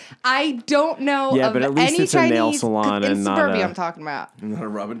 Okay. I don't know Yeah, of but at least any it's a nail Chinese salon in and not suburbia. a- I'm talking about. Not a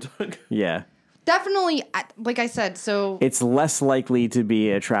Robin Hood. Yeah. Definitely, like I said. So It's less likely to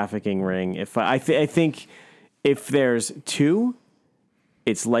be a trafficking ring. If I think if there's 2,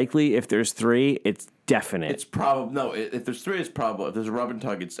 it's likely. If there's 3, it's definite. It's probably no. If there's 3, it's probable. If there's a Robin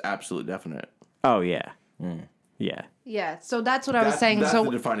Tug, it's absolutely definite. Oh yeah. Yeah. yeah, so that's what I was saying. That's So the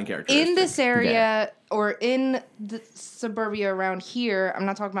defining characteristic. in this area Yeah. or in the suburbia around here, I'm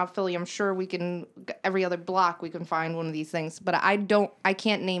not talking about Philly. I'm sure we can every other block we can find one of these things. But I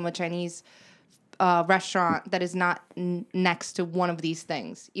can't name a Chinese restaurant that is not next to one of these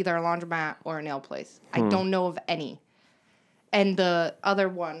things, either a laundromat or a nail place. I don't know of any. And the other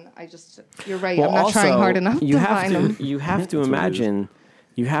one, you're right. I'm not trying hard enough to find them. You have to imagine.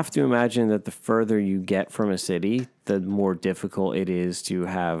 You have to imagine that the further you get from a city, the more difficult it is to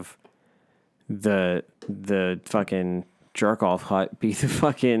have the fucking jerk off hut be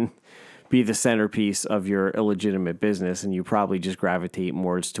the centerpiece of your illegitimate business, and you probably just gravitate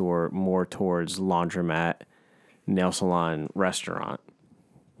more towards laundromat, nail salon, restaurant,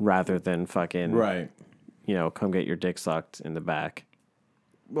 rather than fucking Right. come get your dick sucked in the back.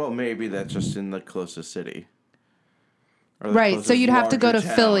 Well, maybe that's just in the closest city. Or the Right, so closest you'd have to go larger to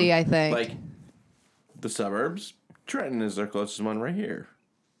town. Philly, I think. Like the suburbs, Trenton is their closest one right here,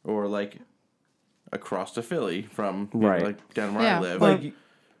 or like across to Philly from Right. like down where Yeah. I live. Like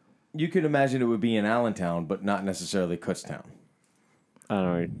you could imagine it would be in Allentown, but not necessarily Kutztown. I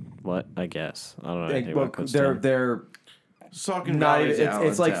don't know what. I guess I don't know anything Well, about Kutztown. they're Saucon not Valley even,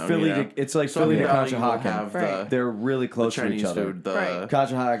 it's like Allentown, Philly. you know? It's like Saucon Philly to Valley will Conshohocken. have the They're really close to Chinese each other. food. The Right.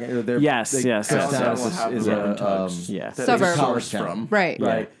 Conshohocken. They're Yes, they, yes, Kutztown yes, will have is the a Robin Tugs yeah. that Suburb. it's college sourced town. from. Right.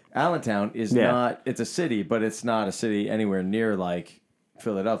 Right. Allentown is Yeah. not. It's a city, but it's not a city anywhere near like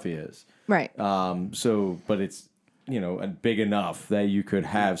Philadelphia is. Right. But it's big enough that you could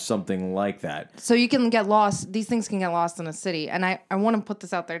have something like that. So you can get lost. These things can get lost in a city. And I want to put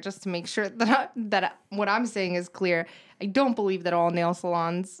this out there just to make sure that what I'm saying is clear. I don't believe that all nail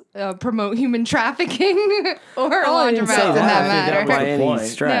salons promote human trafficking or I didn't laundromats say in that. that That matter. was by the any point.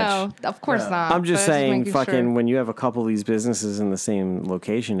 stretch. No, of course not. I'm just but saying, making fucking, sure. when you have a couple of these businesses in the same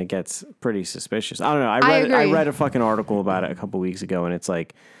location, it gets pretty suspicious. I don't know. I I agree. read a fucking article about it a couple weeks ago, and it's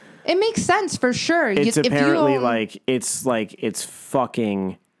like It makes sense for sure. it's If you apparently own- it's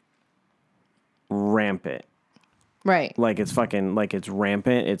fucking rampant. right. Like it's fucking like it's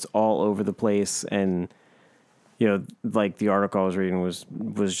rampant. It's all over the place, and like the article I was reading was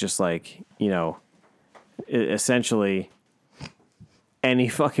just like essentially any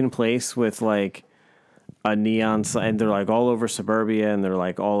fucking place with like a neon sign, and they're like all over suburbia, and they're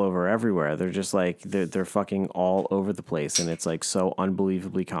like all over everywhere. They're just like they're fucking all over the place, and it's like so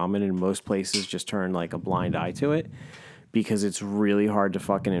unbelievably common, and most places just turn like a blind eye to it because it's really hard to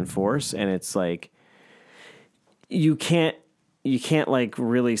fucking enforce, and it's like you can't like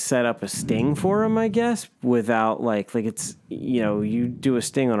really set up a sting for them, I guess, without like it's you do a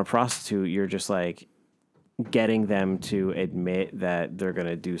sting on a prostitute, you're just like getting them to admit that they're going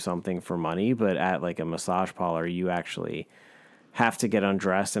to do something for money. But at like a massage parlor, you actually have to get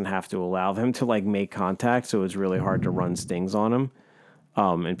undressed and have to allow them to like make contact. So it's really hard to run stings on them.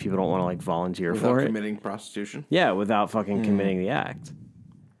 And people don't want to like volunteer Without for it. committing prostitution. Yeah, without fucking committing the act.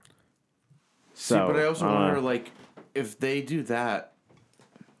 So, See, but I also wonder, like, if they do that,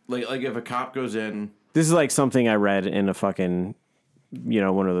 like if a cop goes in. this is like something I read in a fucking,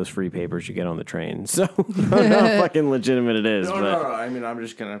 one of those free papers you get on the train. So I don't know how fucking legitimate it is. No, but no. I mean, I'm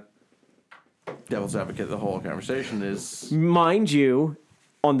just gonna devil's advocate. The whole conversation is mind you,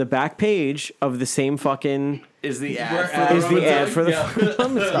 on the back page of the same fucking the ad for the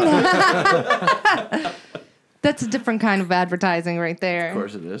That's a different kind of advertising right there. Of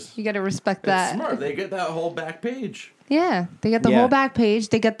course it is. You got to respect It's that. smart. They get that whole back page. Yeah, they get the Yeah. whole back page.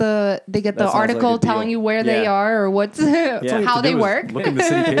 They get the sounds article like a deal. telling you where they Yeah. are or what's how they work. Look in the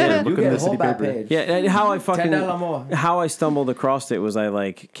city paper. You Look get in a the whole city back paper. page. Yeah, and how I fucking $10 more. how I stumbled across it was I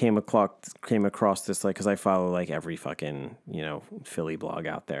like came across this like because I follow like every fucking Philly blog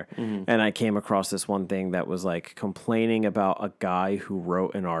out there, and I came across this one thing that was like complaining about a guy who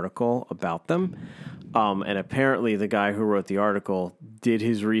wrote an article about them, and apparently the guy who wrote the article did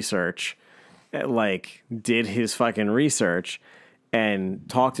his research, did his fucking research. And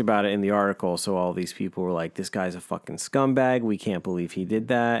talked about it in the article. So all these people were like, this guy's a fucking scumbag. We can't believe he did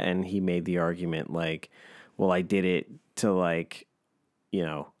that. And he made the argument like, well, I did it to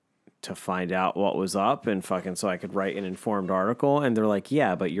to find out what was up and fucking so I could write an informed article. And they're like,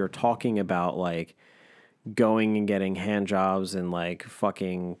 yeah, but you're talking about like going and getting hand jobs and like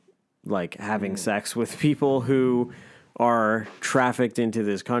fucking like having sex with people who are trafficked into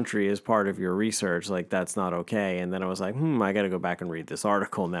this country as part of your research. Like, that's not okay. And then I was like, I got to go back and read this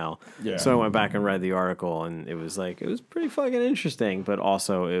article now. Yeah. So I went back and read the article, and it was pretty fucking interesting, but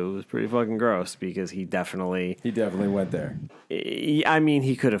also it was pretty fucking gross because he definitely went there. I mean,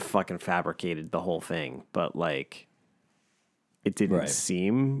 he could have fucking fabricated the whole thing, but like, it didn't Right.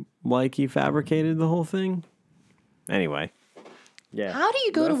 seem like he fabricated the whole thing. Anyway. Yeah. How do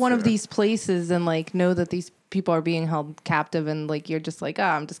you go to one of these places and like know that these people are being held captive and like you're just like,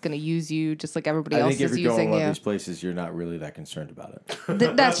 I'm just going to use you just like everybody I else think if is you're going using to one you. of these places, you're not really that concerned about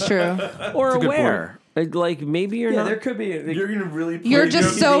it. That's true. Or a good aware. Like, maybe you're not. there could be. You're gonna really. You're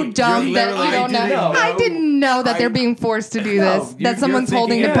just so dumb that you don't know. I didn't know that they're being forced to do this. That someone's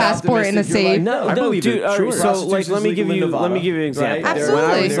holding the passport in a safe. No, I no, believe dude. it, all right, sure. so, like, let me give you an example. Right? Absolutely. When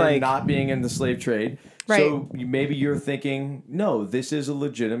I was They're like, not being in the slave trade. Right. So maybe you're thinking, no, this is a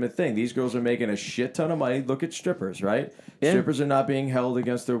legitimate thing. These girls are making a shit ton of money. Look at strippers, right? Yeah. Strippers are not being held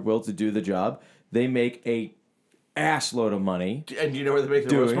against their will to do the job. They make a ass load of money. And you know where they make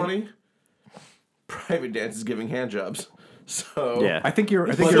the most Doing. money? Private dances giving hand jobs. So yeah. I think you're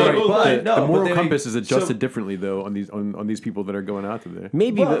But right. but no, the but moral then compass is adjusted so- differently though on these people that are going out to there.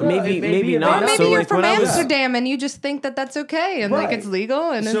 Maybe, Well, but no, maybe maybe not. not. Maybe so, you're like, from when I was- Amsterdam and you just think that that's okay and like Right. it's legal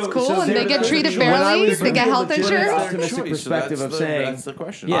and So- it's cool so and they there- get there's treated a- when I fairly. was They get thinking health legitimate insurance. optimistic Choice, so perspective that's of the- saying, that's the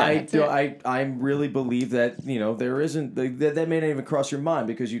question. Yeah. I really believe that there isn't that may not even cross your mind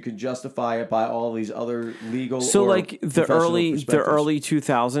because you can justify it by all these other legal. So or like the professional early perspectives.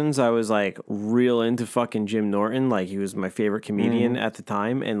 2000s, I was like real into fucking Jim Norton. Like he was my favorite comedian at the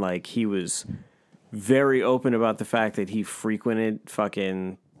time, and like he was very open about the fact that he frequented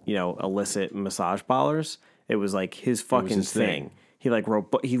fucking illicit massage parlors. It was like his fucking his thing. thing. He like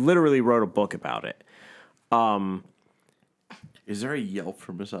he literally wrote a book about it. is there a Yelp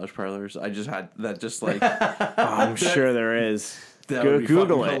for massage parlors? I just had that. Just like I'm sure there is. that Go would be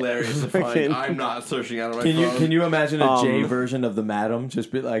Google fucking it. hilarious to Fucking- find. I'm not searching out of my phone. Can you imagine a J version of the Madam?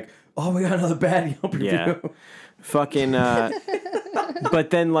 Just be like, oh, we got another bad Yelp review. Yeah. Fucking but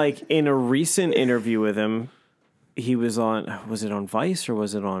then like in a recent interview with him, he was it on Vice or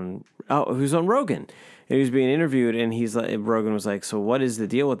was it on he was on Rogan. And he was being interviewed and Rogan was like, so what is the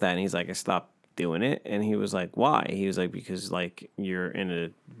deal with that? And he's like, I stopped doing it. And he was like, why? He was like, because like you're in a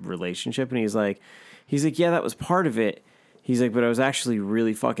relationship. And he's like, yeah, that was part of it. He's like, but I was actually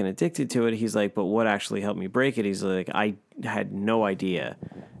really fucking addicted to it. He's like, but what actually helped me break it? He's like, I had no idea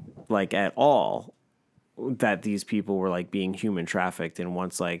like at all that these people were like being human trafficked, and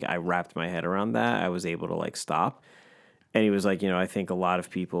once like I wrapped my head around that, I was able to like stop. And he was like, I think a lot of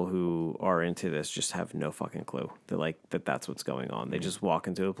people who are into this just have no fucking clue that like that's what's going on. They just walk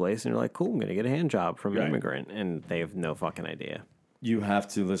into a place and they're like, cool, I'm gonna get a hand job from an immigrant, and they have no fucking idea. You have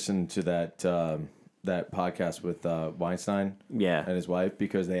to listen to that that podcast with Weinstein Yeah. and his wife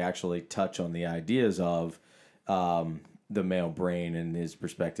because they actually touch on the ideas of the male brain and his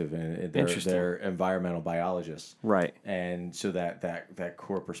perspective, and they're environmental biologists, Right. and so that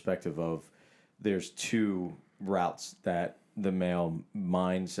core perspective of there's two routes that the male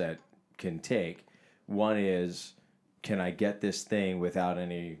mindset can take. One is, can I get this thing without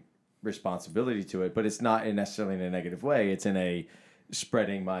any responsibility to it? But it's not necessarily in a negative way. It's in a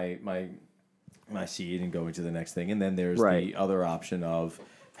spreading my seed and going to the next thing. And then there's the other option of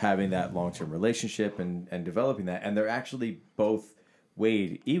having that long-term relationship and developing that. And they're actually both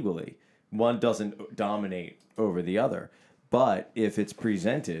weighed equally. One doesn't dominate over the other. But if it's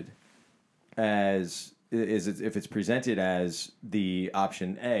presented as the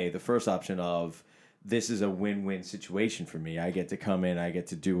option A, the first option of, this is a win-win situation for me. I get to come in, I get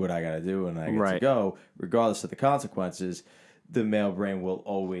to do what I got to do, and I get to go, regardless of the consequences. The male brain will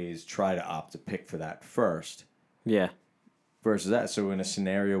always try to opt to pick for that first. Yeah. Versus that. So in a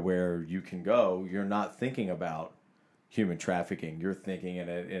scenario where you can go, you're not thinking about human trafficking. You're thinking in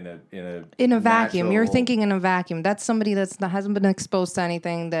a vacuum. You're natural- thinking in a vacuum. That's somebody that hasn't been exposed to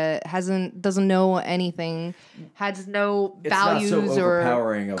anything, that doesn't know anything, has no values not so or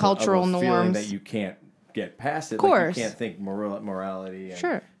overpowering cultural of a feeling norms. that you can't get past it. Of course. Like you can't think morality and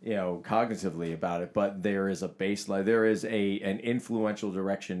Sure. cognitively about it, but there is a baseline. There is an influential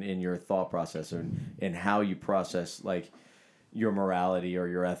direction in your thought process and in how you process like your morality or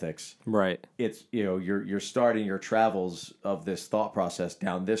your ethics. Right. It's you're starting your travels of this thought process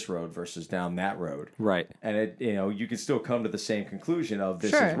down this road versus down that road. Right. And it you can still come to the same conclusion of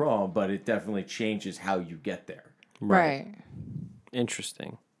this Sure. is wrong, but it definitely changes how you get there. Right.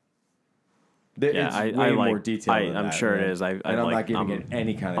 Interesting. It's I way like. more detailed. than I'm that, sure man. it is. I'm not giving it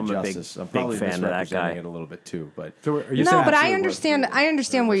any kind of I'm a big- justice. I'm big probably fan of that misrepresenting guy. it a little bit too, but So are you No, saying but I absolutely understand. I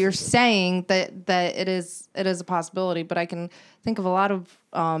understand what you're saying, that it is a possibility. But I can think of a lot of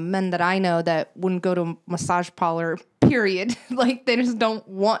men that I know that wouldn't go to a massage parlor. Period. Like they just don't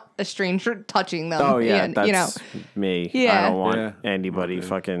want a stranger touching them. Oh yeah, and, that's me. I Yeah. don't want Yeah. anybody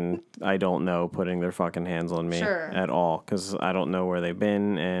fucking I don't know putting their fucking hands on me Sure. at all, because I don't know where they've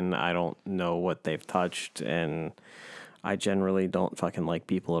been and I don't know what they've touched, and I generally don't fucking like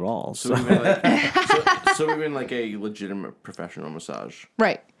people at all. So So even like a legitimate professional massage.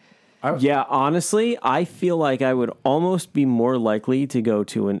 Right. yeah, honestly, I feel like I would almost be more likely to go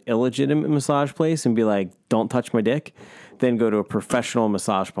to an illegitimate massage place and be like, "Don't touch my dick," than go to a professional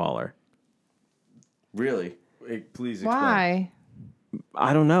massage parlor. Really? please explain. Why?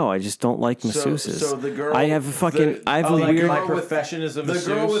 I don't know. I just don't like masseuses. so the girl- I have a fucking. I have a Like weird. my girl with- profession is a The masseuse.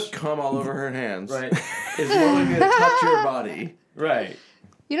 girl with cum all over her hands right, is willing to touch your body. right.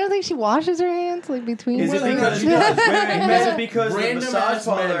 You don't think she washes her hands like between? Is it like- because she does? Is it because the Random massage ass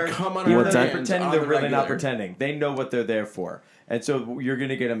men parlor? come on They're her What's that? hands pretending on they're the really not regular. pretending. They know what they're there for, and so you're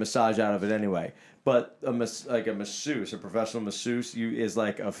gonna get a massage out of it anyway. But like a masseuse, a professional masseuse, is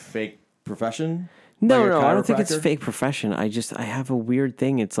like a fake profession. No, Like a no, I don't think it's a chiropractor? fake profession. I have a weird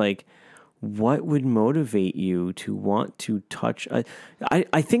thing. It's like, what would motivate you to want to touch?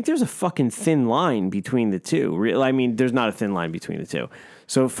 I think there's a fucking thin line between the two. I mean, there's not a thin line between the two.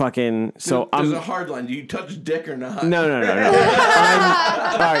 So fucking. So There's I'm. a hard line. Do you touch dick or not? No. All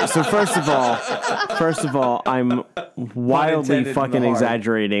right. So first of all, I'm wildly intended in fucking the heart.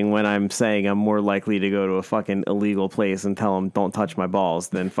 exaggerating when I'm saying I'm more likely to go to a fucking illegal place and tell them don't touch my balls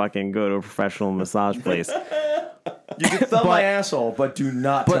than fucking go to a professional massage place. You can thumb my asshole, but do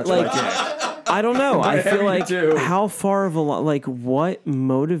not touch like- my dick. I don't know. I Whatever feel you like do. how far of a like what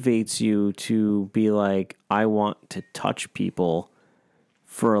motivates you to be like, I want to touch people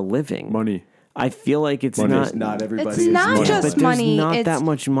for a living. Money. I feel like it's Money not. is Not everybody. It's is not money. just but there's money, not it's- that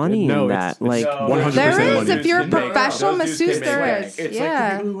much money No, in it's- that. Like, No, 100% There is money. if you're a Those dudes can professional make masseuse. bank. There It's is. It's Yeah.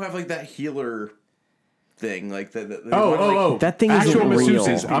 like the people who have like that healer thing, like that. That thing isn't actual real.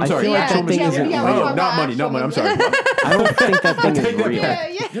 masseuses. I'm I sorry. feel like actual that thing masseuses. isn't yeah, real. Oh, not money. Not money. I'm sorry. I don't think that thing is real.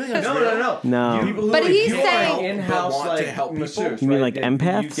 No. No. People who But like, he's heal saying- help, but In-house want like to help people. masseuse, You mean right? like That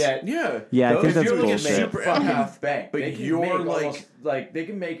empaths? You get, Yeah. Yeah, I think those that's people get bullshit. super half bank. But They can you're make like- almost, like they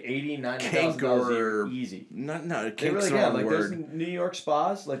can make $80,000-$90,000 Kink a or year easy. No, They kink's really the can. wrong Like there's word. New York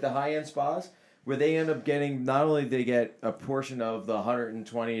spas, like the high end spas, where they end up getting not only they get a portion of the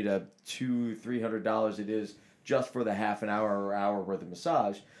 $120 to $200-$300 it is just for the half an hour or hour worth of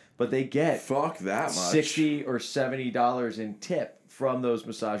massage, but they get Fuck that much. $60 or $70 in tip from those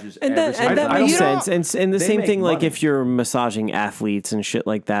massages. And every that, single and that time. makes You don't- sense. And the They same make thing, like money. if you're massaging athletes and shit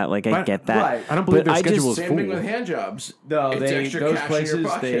like that, like I But- get that. right. I don't believe But their schedule just, is Same thing full. with hand jobs. No, It's they extra those cash in your places.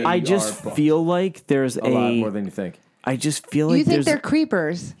 pocket. They I just are fucked. feel like there's a lot more than you think. I just feel like You think there's. they're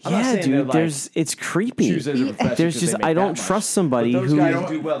creepers? I'm not Yeah, saying they're, dude. like, There's. It's creepy. Choose as a profession There's 'cause just. they make I don't that much. trust somebody But those who guys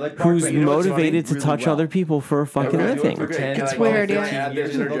do well. Like who's Park, you know what's motivated funny? to touch Really well. other people for a fucking Okay, living. for 10, Can I- 12, weird, yeah. 15 add this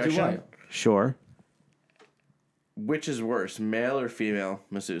years, they'll do interjection? well. Sure. Which is worse, male or female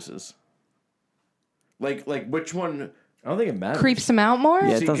masseuses? Like which one? I don't think it matters. Creeps him out more? Yeah.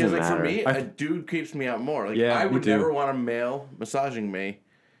 It See, doesn't 'cause, like matter. for me, a dude creeps me out more. Like Yeah, I me would too. never want a male massaging me.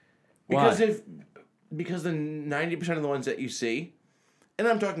 Why? Because the 90% of the ones that you see, and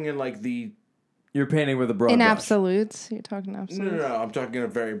I'm talking in like the You're painting with a broad In brush. absolutes? You're talking absolutes? no, I'm talking in a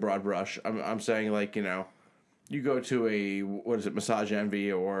very broad brush. I'm saying like you go to a what is it, Massage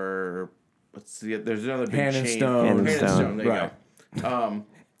Envy or there's another big Hand and chain. Stone. Hand and Stone. There Right. you go.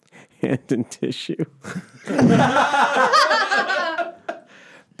 Hand and tissue.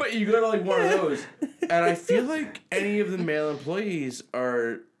 But you go to like one of those, and I feel like any of the male employees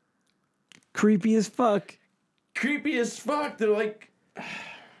are Creepy as fuck. creepy as fuck. They're like,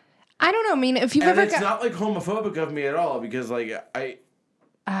 I don't know. I mean, if you've and ever it's got... not like homophobic of me at all because like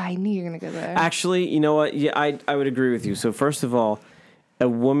I knew you were going to go there. Actually, you know what? Yeah, I would agree with you. So first of all, a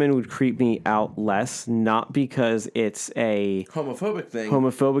woman would creep me out less, not because it's a homophobic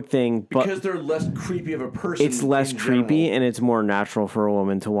thing, but because they're less creepy of a person. it's less in creepy general. and it's more natural for a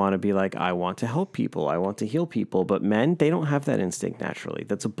woman to want to be like, I want to help people, I want to heal people. But men, they don't have that instinct naturally.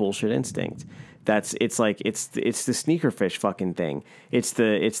 That's a bullshit instinct. It's the sneaker fish fucking thing. It's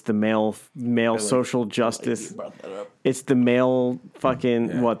the male social justice. It's the male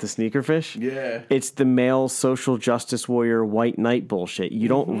fucking what, the sneaker fish? Yeah. It's the male social justice warrior white knight bullshit. You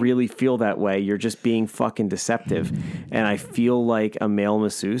don't really feel that way. You're just being fucking deceptive. And I feel like a male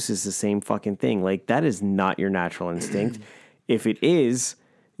masseuse is the same fucking thing. Like that is not your natural instinct. If it is,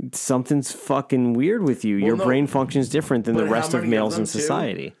 something's fucking weird with you. Your no, brain functions different than the but how rest of many of males them in too?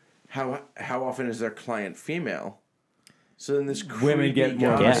 society. How often is their client female? So then this creepy Women get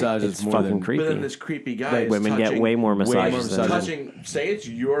more guy, Yeah, massages it's more fucking than... creepy. But then this creepy guy Like is women get touching, way more massages than massages. men. touching. Say it's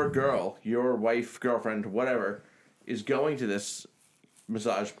your girl, your wife, girlfriend, whatever, is going to this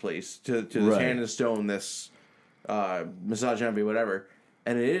massage place to this Right. Hand and Stone, this Massage Envy, whatever,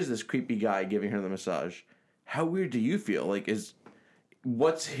 and it is this creepy guy giving her the massage. How weird do you feel? Like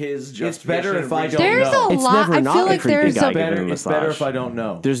what's his It's justification? better if I don't There's know. a It's lot. never I not feel a like creepy there's guy a... giving a It's better massage. if I don't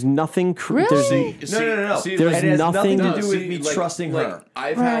know. There's nothing. Really? No. See, There's it has nothing nothing- to do with me like- trusting like, her.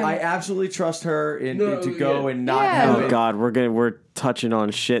 I've Right. had I absolutely trust her No, to go yeah. and not Yeah. have Oh it. God, we're touching on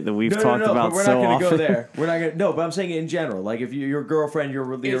shit that we've No, talked about but we're so not going to often. go there. We're not going to. No, but I'm saying in general. Like if your girlfriend, your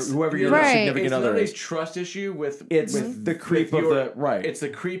whoever your Right. significant it's other not a is, trust issue with it's with the creep with of the right. It's the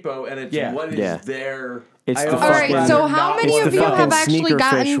creepo, and it's Yeah. what is Yeah. their. It's I the also All fucking. right, so rather how not many want of the you fucking have actually sneaker fish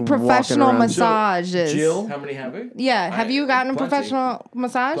gotten walking professional around. massages? Jill, How many have we? Yeah, have you gotten a plenty. professional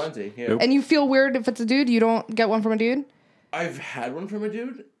massage? Plenty. Yeah. And you feel weird if it's a dude? You don't get one from a dude? I've had one from a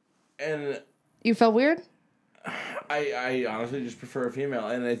dude, and You feel weird? I honestly just prefer a female,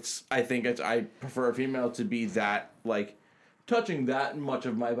 and I prefer a female to be that like touching that much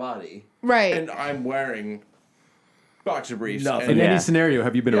of my body, Right. and I'm wearing boxer briefs. Nothing. and- In Yeah. any scenario,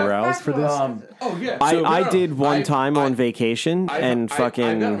 have you been Yeah. aroused for this? Oh yeah. I did one I've- time on I've- vacation and I got a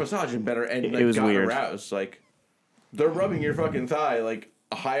fucking. massage and better, and it like, was got weird. aroused. Like they're rubbing your fucking thigh, like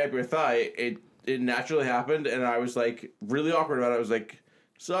high up your thigh. It naturally happened, and I was like really awkward about it. I was like,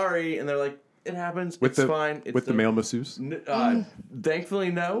 sorry, and they're like, it happens. With it's the fine. It's with the male masseuse? Thankfully,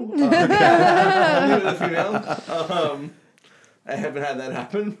 no. Only with a female. I haven't had that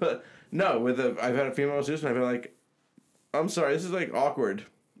happen, but no. I've had a female masseuse, and I've been like, I'm sorry, this is like awkward,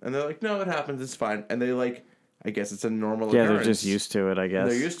 and they're like, no, it happens. It's fine, and they like. I guess it's a normal Yeah, occurrence. they're just used to it. I guess.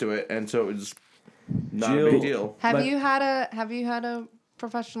 They're used to it, and so it's not Jill- a big deal. Have But- you had a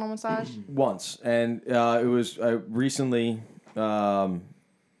professional massage? once, and it was recently, a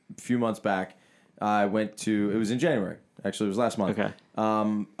few months back. I went to. It was in January. Actually, it was last month. Okay.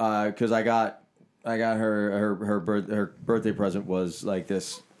 Because I got her birthday present was like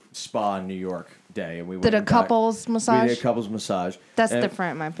this spa in New York day, and we went Did a and got- couples We massage? did a couples massage. That's And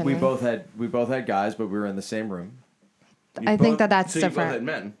different, in my opinion. We both had guys, but we were in the same room. I think that's so you both had different.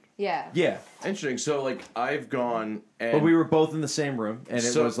 men. Yeah. Yeah, Interesting. So like I've gone and but we were both in the same room, and it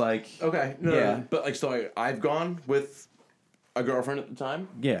So- was like okay. No, Yeah. no, but like so I've gone with a girlfriend at the time,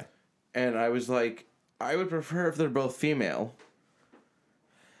 yeah. and I was like, I would prefer if they're both female.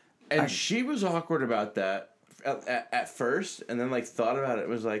 And she was awkward about that at first, and then like thought about it.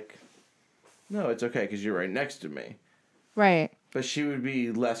 Was like, no, it's okay because you're right next to me. Right. But she would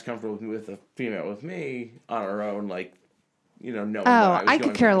be less comfortable with a female with me on her own, like, knowing. Oh, that I was I going could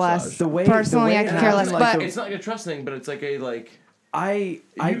for a care massage. less. The way- Personally, the way I it could care happened, less. like But the- It's not like a trust thing, but it's like a like. I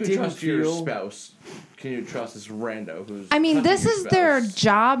can didn't trust your feel spouse. Can you trust this rando who's? I mean, hunting this your is their spouse?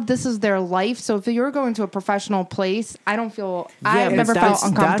 job. This is their life. So if you're going to a professional place, I don't feel. I've but never felt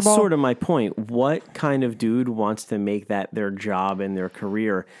uncomfortable. That's sort of my point. What kind of dude wants to make that their job and their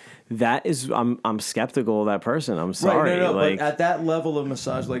career? That is, I'm skeptical of that person. I'm sorry. Right, no, like, but at that level of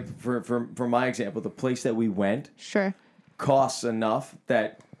massage, like for my example, the place that we went Sure. costs enough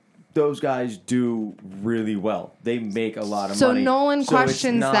that those guys do really well. They make a lot of So money. Nolan So it's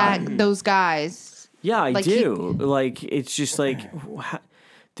questions not- that those guys. yeah, I like, do. Like, it's just like,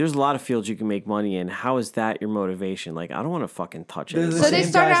 there's a lot of fields you can make money in. How is that your motivation? Like, I don't want to fucking touch They're it. the So they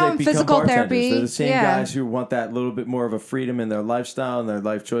same started guys out that in become physical bartenders. therapy. They're the same Yeah. guys who want that little bit more of a freedom in their lifestyle and their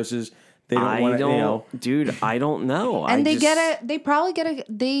life choices. They don't I want to, don't, dude. I don't know. And I they just, get it. They probably get it.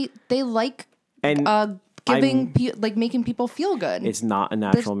 They like And giving like making people feel good. it's not a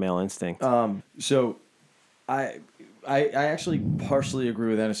natural male instinct. So, I actually partially agree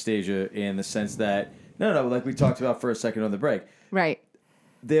with Anastasia in the sense that no, like we talked about for a second on the break. Right.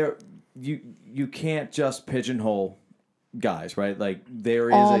 You can't just pigeonhole guys, right? Like there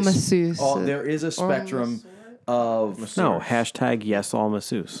is All a masseuses. there is a spectrum of no, hashtag yes all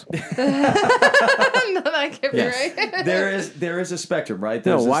masseuse. No, that can't Yes. be right. there is a spectrum, right?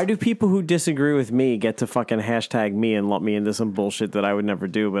 No, There's why do people who disagree with me get to fucking hashtag me and lump me into some bullshit that I would never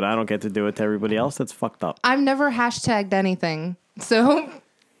do, but I don't get to do it to everybody else? That's fucked up. I've never hashtagged anything, so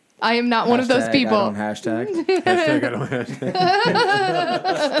I am not one of those Hashtag, people. I don't hashtag. Hashtag I don't hashtag.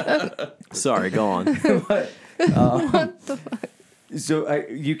 Sorry, go on. So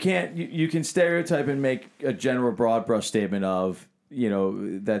you can stereotype and make a general broad brush statement of,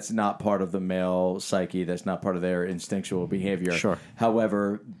 that's not part of the male psyche. That's not part of their instinctual behavior. Sure.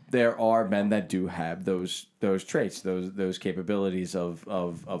 However, there are men that do have those traits, those capabilities of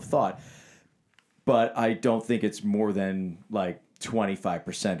thought. But I don't think it's more than like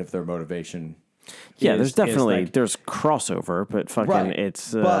 25% of their motivation. Yeah, is- there's is definitely like- there's crossover, but fucking Right.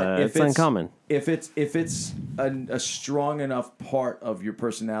 it's But if it's uncommon. If it's a strong enough part of your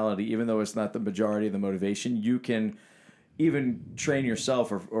personality, even though it's not the majority of the motivation, you can even train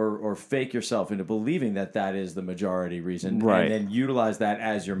yourself or fake yourself into believing that is the majority reason, Right. and then utilize that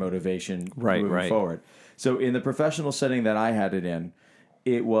as your motivation Right, moving right. forward. So in the professional setting that I had it in,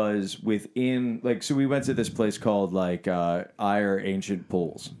 it was within so we went to this place called Eyre Ancient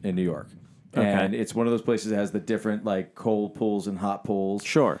Pools in New York. And it's one of those places that has the different cold pools and hot pools.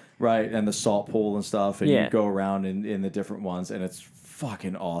 Sure. Right, and the salt pool and stuff, and Yeah. you go around in the different ones, and it's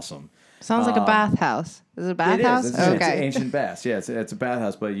fucking awesome. Sounds like a bathhouse. Is it a bathhouse? It is. It's an Okay. ancient baths. Yeah, it's a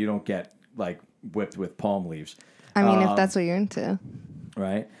bathhouse, but you don't get whipped with palm leaves. I mean, if that's what you're into.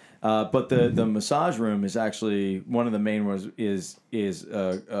 Right. But the massage room is actually one of the main ones is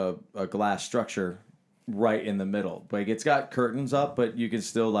a glass structure right in the middle. Like it's got curtains up, but you can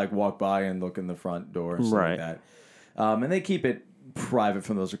still walk by and look in the front door and stuff Right. like that. And they keep it private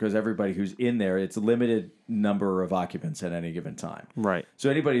from those because everybody who's in there, it's a limited number of occupants at any given time. Right. So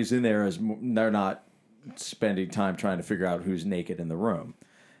anybody who's in there they're not spending time trying to figure out who's naked in the room.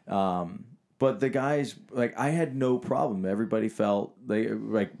 But the guys, I had no problem. Everybody felt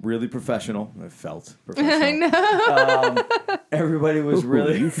really professional. I felt professional. I know. Everybody was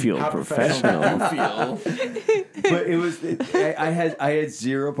really. You feel professional. But it was. I had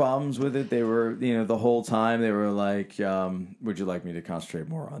zero problems with it. They were, the whole time they were like, "Would you like me to concentrate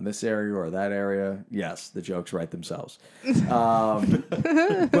more on this area or that area?" Yes, the jokes write themselves.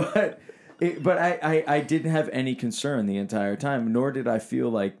 But I didn't have any concern the entire time, nor did I feel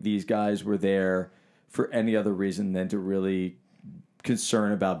like these guys were there for any other reason than to really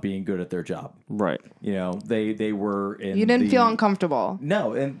concern about being good at their job. Right. They were in. You didn't feel uncomfortable.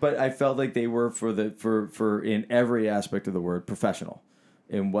 No, but I felt like they were for in every aspect of the word professional.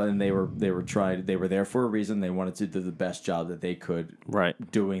 And when they were there for a reason. They wanted to do the best job that they could. Right.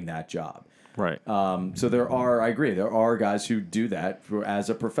 Doing that job. Right. So I agree. There are guys who do that as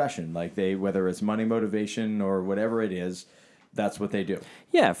a profession, whether it's money motivation or whatever it is, that's what they do.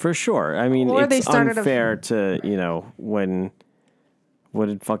 Yeah, for sure. I mean, Or they it's started unfair to, when... What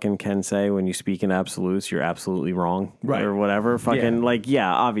did fucking Ken say? When you speak in absolutes, you're absolutely wrong. Right. Or whatever. Fucking,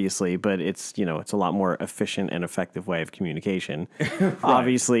 obviously, but it's, it's a lot more efficient and effective way of communication. Right.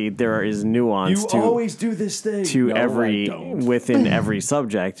 Obviously, there is nuance You always do this thing. to No, every, I don't. within every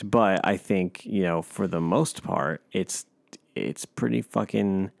subject, but I think, for the most part, it's pretty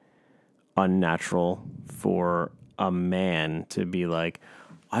fucking unnatural for a man to be like,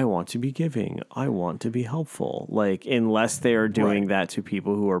 I want to be giving. I want to be helpful. Unless they are doing that to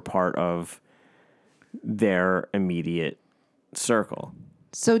people who are part of their immediate circle.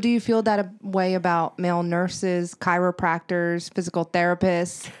 So do you feel that way about male nurses, chiropractors, physical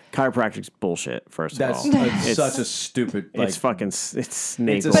therapists? Chiropractic's bullshit. First of That's all, such a stupid. Like, it's fucking it's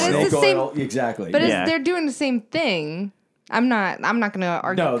snake it's a oil. But it's snake the same- oil. Exactly. But Yeah. they're doing the same thing. I'm not going to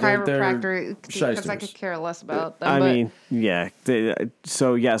argue No, they're chiropractor because I shysters. could care less about them. I but mean, yeah.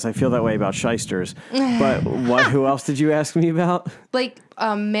 So yes, I feel that way about shysters. But what? Who else did you ask me about? like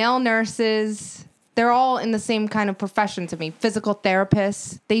male nurses, they're all in the same kind of profession to me. Physical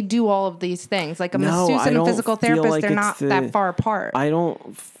therapists, they do all of these things. Like a No, masseuse I and a don't physical feel therapist, like they're it's not the- that far apart. I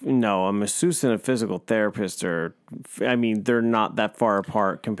don't know. A masseuse and a physical therapist are. I mean, they're not that far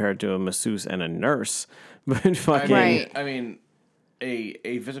apart compared to a masseuse and a nurse. But fucking. Right. I mean,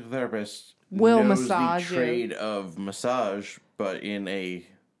 a physical therapist Will knows massage the you. trade of massage, but in a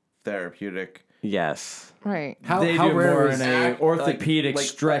therapeutic. Yes. Right. They do rare more is in a orthopedic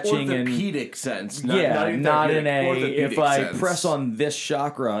stretching and orthopedic sense. not in a orthopedic if I sense. press on this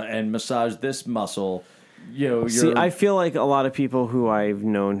chakra and massage this muscle, you're See, I feel like a lot of people who I've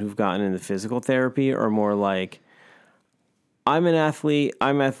known who've gotten into physical therapy are more like, I'm an athlete,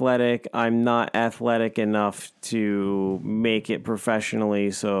 I'm athletic, I'm not athletic enough to make it professionally,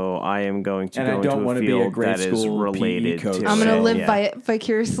 so I am going to And I go don't into wanna a be a field grade that is school PE related coach. to I'm going to it. live Yeah.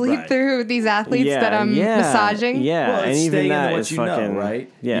 vicariously Right. through these athletes that I'm massaging. Yeah, well, and it's even staying that in what is you fucking know,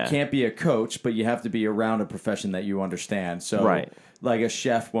 right? Yeah, You can't be a coach, but you have to be around a profession that you understand. So, Right. like a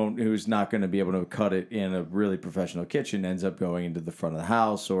chef who's not going to be able to cut it in a really professional kitchen ends up going into the front of the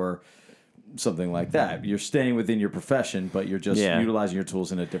house or something like that. You're staying within your profession, but you're just Yeah. utilizing your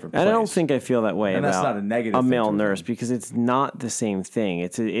tools in a different place. And I don't think I feel that way And about that's not a negative a thing male to nurse them. because it's not the same thing.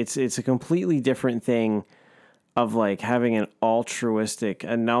 It's a completely different thing of like having an altruistic.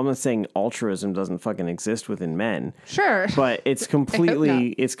 And now I'm not saying altruism doesn't fucking exist within men, Sure. but it's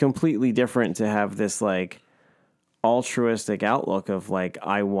completely different to have this like altruistic outlook of like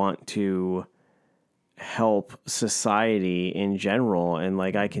I want to help society in general, and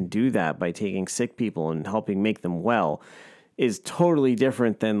like I can do that by taking sick people and helping make them well, is totally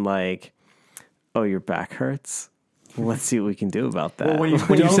different than like, oh, your back hurts, let's see what we can do about that. Well, when you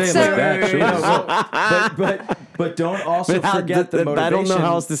When you say it like that, sure. but don't also But how- forget the motivation. I don't know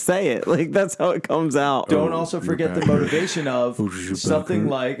how else to say it. Like that's how it comes out. Don't also forget the motivation of something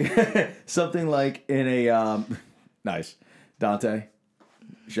like something like in a nice Dante,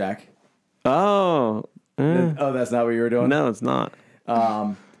 Shaq. Oh, Oh, that's not what you were doing. no, it's not.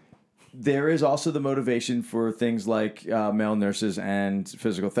 There is also the motivation for things like male nurses and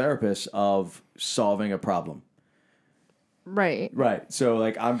physical therapists of solving a problem. Right. Right. So,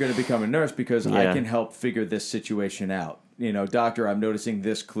 like, I'm going to become a nurse because I Yeah. can help figure this situation out. You know, doctor, I'm noticing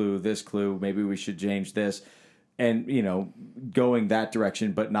this clue. Maybe we should change this. And, you know, going that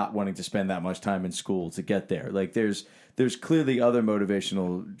direction, but not wanting to spend that much time in school to get there. Like, there's clearly other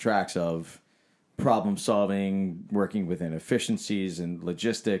motivational tracks of problem solving, working within efficiencies and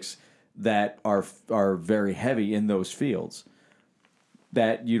logistics that are very heavy in those fields.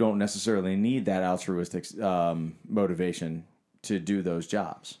 That you don't necessarily need that altruistic motivation to do those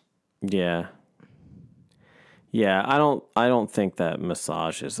jobs. Yeah. Yeah, I don't think that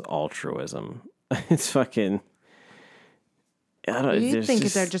massage is altruism. It's fucking. I don't. You there's think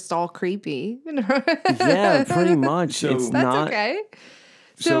they're just all creepy. Yeah, pretty much. So- it's That's not okay.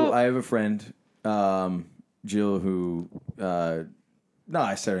 So I have a friend, Jill, who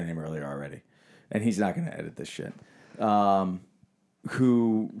I said her name earlier already, and he's not going to edit this shit.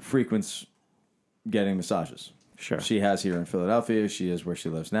 Who frequents getting massages? Sure. She has here in Philadelphia. She is where she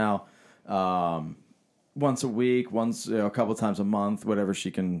lives now. Once a week, a couple times a month, whatever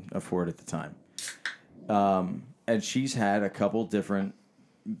she can afford at the time. And she's had a couple different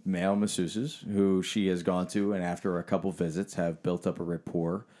male masseuses who she has gone to, and after a couple visits have built up a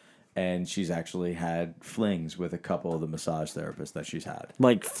rapport. And she's actually had flings with a couple of the massage therapists that she's had.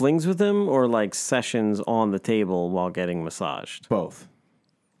 like flings with him or like sessions on the table while getting massaged. Both.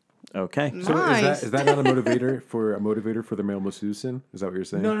 Okay. So Nice. is that not a motivator for the male masseuse? Is that what you're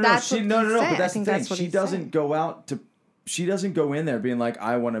saying? No. That's She, what no. he's But saying. I that's the think thing. that's what She he's doesn't saying. go out to. She doesn't go in there being like,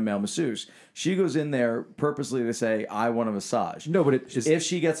 I want a male masseuse. She goes in there purposely to say, I want a massage. No, but it is. If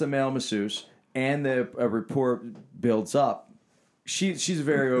she gets a male masseuse and a rapport builds up, she's a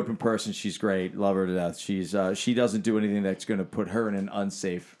very open person. She's great. Love her to death. She doesn't do anything that's going to put her in an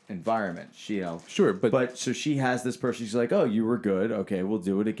unsafe environment. Sure, but so she has this person. She's like, oh, you were good. Okay, we'll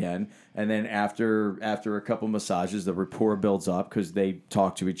do it again. And then after a couple massages, the rapport builds up because they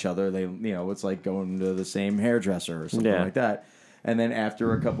talk to each other. They it's like going to the same hairdresser or something Yeah. like that. And then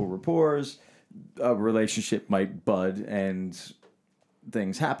after a couple rapports, a relationship might bud and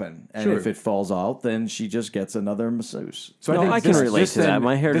things happen. And Sure. if it falls out, then she just gets another masseuse. So No, I can relate to that.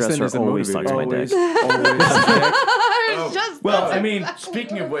 My hairdresser always sucks my dick. Well, I mean,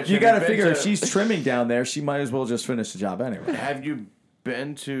 Speaking of which, you have got to been figure if she's trimming down there, she might as well just finish the job anyway. Have you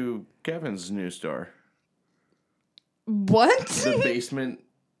been to Kevin's new store? What? The basement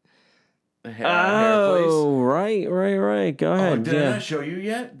hair place? Oh, right. Go ahead. Did I not show you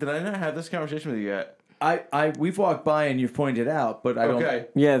yet? Did I not have this conversation with you yet? We've walked by and you've pointed out, but I don't. Okay.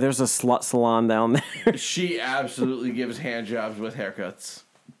 Yeah, there's a slut salon down there. She absolutely gives hand jobs with haircuts.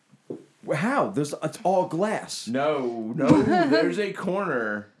 How? It's all glass. No. There's a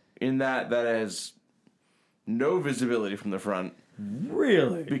corner in that has no visibility from the front.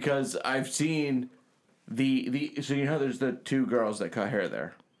 Really? Because I've seen the so you know there's the two girls that cut hair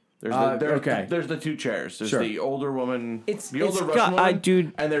there. There's the two chairs. There's the older woman, the older Russian woman,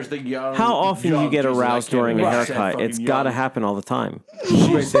 dude. and there's the young. How often you get aroused during a haircut? It's got to happen all the time.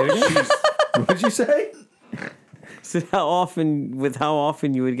 Wait, say it again? What did you say? So how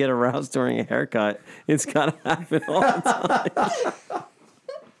often you would get aroused during a haircut? It's got to happen all the time.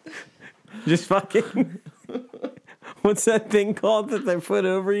 Just fucking. What's that thing called that they put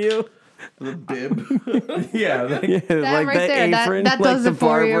over you? The bib. Yeah. That like right the there, apron, that like does the it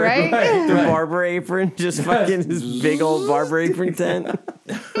for you, barber- right? The barber apron, just fucking this big old barber apron tent.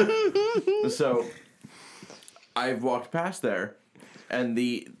 So, I've walked past there, and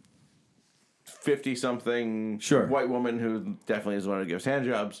the 50-something white woman who definitely is one who gives hand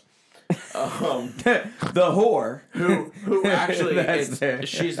jobs. The whore. Who actually,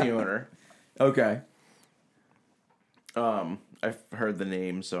 she's the owner. Okay. I've heard the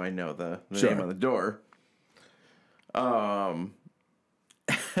name, so I know the name on the door.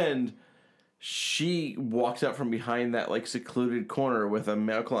 And she walks out from behind that like secluded corner with a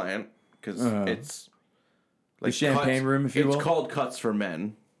male client because it's like the champagne room, if you will. It's called Cuts for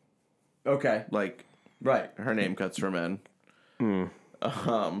Men. Okay. Like, right. Her name Cuts for Men.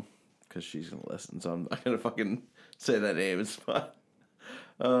 Because she's gonna listen, so I'm not gonna fucking say that name. It's fun.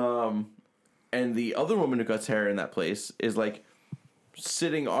 And the other woman who cuts hair in that place is like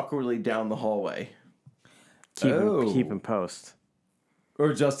sitting awkwardly down the hallway. Keep in post.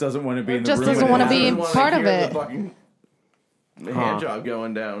 Or just doesn't want to be in the just room. doesn't want to be Doesn't wanna part of hear it. The fucking hand job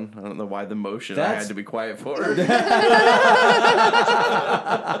going down. I don't know why the motion I had to be quiet for.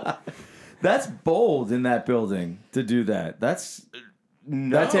 That's bold in that building to do that.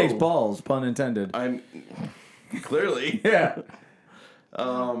 That takes balls, pun intended. I'm clearly. Yeah.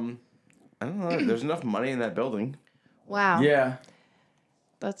 I don't know. There's enough money in that building. Wow. Yeah.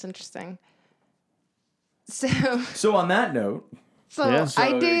 That's interesting. So on that note. So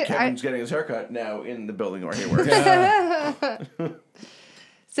I did. Kevin's getting his haircut now in the building where he works.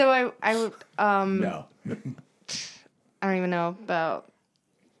 So I would No. I don't even know, about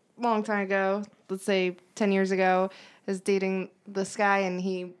a long time ago, let's say 10 years ago, I was dating this guy and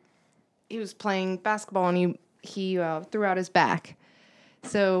he was playing basketball and he threw out his back.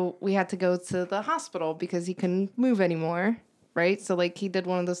 So we had to go to the hospital because he couldn't move anymore, right? So like he did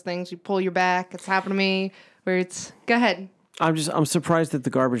one of those things, you pull your back. It's happened to me where it's, go ahead. I'm surprised that the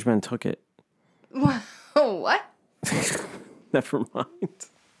garbage man took it. What? Never mind.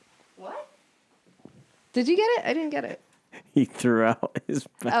 What? Did you get it? I didn't get it. He threw out his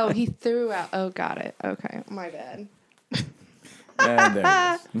back. Oh, he threw out. Oh, got it. Okay, my bad. And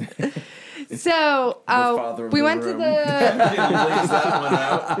there it is. So we went to the. Lays that one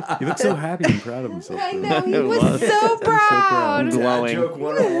out. He looks so happy and proud of himself. I know he was so proud. Glowing. Joke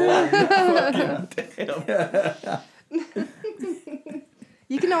 101. Fucking damn.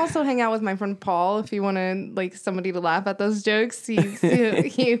 You can also hang out with my friend Paul if you want to like somebody to laugh at those jokes.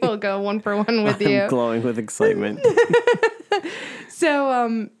 He will go 1 for 1 with you. I'm glowing with excitement.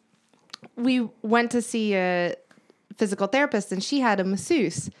 So we went to see a physical therapist, and she had a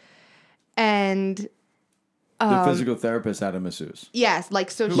masseuse, and The physical therapist had a masseuse. yes,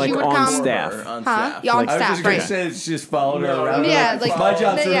 like so Like she would on come. staff. On Huh? staff. Yeah, on I was staff, just going right? to say that she just followed her No, around. yeah, like- my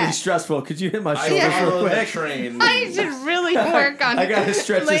job's yeah. really stressful. Could you hit my shoulder Yeah. real Follow the quick? train. I should really work on. I gotta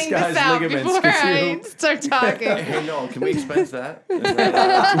stretch this laying guy's out ligaments, before could I you- start talking. Hey, Noel, can we expense that?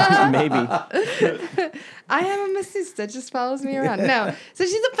 Maybe. I have a masseuse that just follows me around. No. So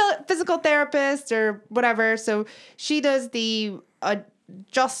she's a physical therapist or whatever. So she does the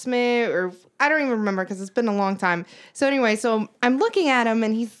adjustment, or I don't even remember because it's been a long time. So anyway, so I'm looking at him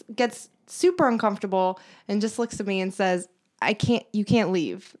and he gets super uncomfortable and just looks at me and says, you can't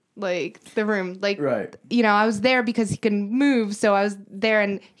leave like the room. Like, Right. you know, I was there because he couldn't move. So I was there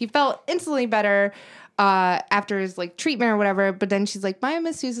and he felt instantly better. after his like treatment or whatever. But then she's like, my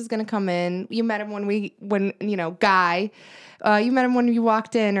masseuse is gonna come in. You met him Guy. You met him when you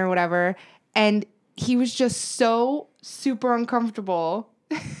walked in or whatever, and he was just so super uncomfortable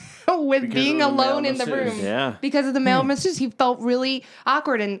with being alone in the room. Yeah. Because of the male masseuse, he felt really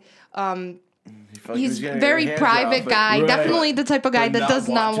awkward, and he's very private guy. Right. Definitely the type of guy that does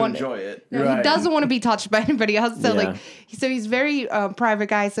not want to enjoy it. No, Right. he doesn't want to be touched by anybody else. So Yeah. so he's very private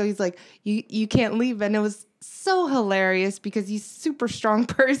guy. So he's like, you can't leave, and it was so hilarious because he's a super strong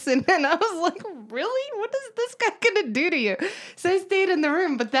person, and I was like, really? What is this guy gonna do to you? So I stayed in the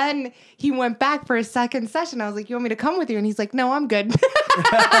room, but then he went back for a second session. I was like, you want me to come with you? And he's like, no, I'm good. So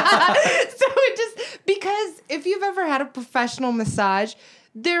it just, because if you've ever had a professional massage,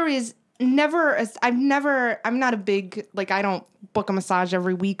 there is never, I'm not a big, like, I don't book a massage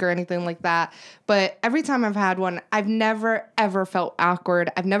every week or anything like that. But every time I've had one, I've never, ever felt awkward.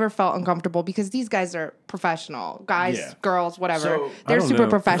 I've never felt uncomfortable because these guys are professional. Guys, Yeah. girls, whatever. So, They're I don't super know.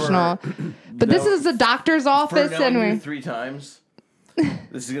 professional. But this is a doctor's For office knowing you anyway. 3 times,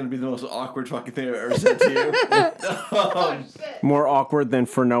 this is gonna be the most awkward fucking thing I've ever said to you. More awkward than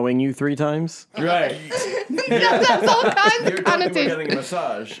for knowing you 3 times. Right. That's all kinds You're of talking about connotations. getting a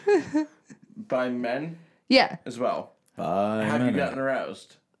massage by men Yeah. as well. Have you gotten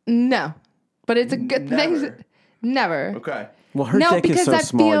aroused? No. But it's a good thing. Never. Never. Okay. Well, her No, dick is because so I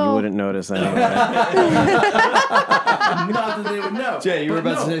small you feel- wouldn't notice anyway. Not that they would know. Jay, you were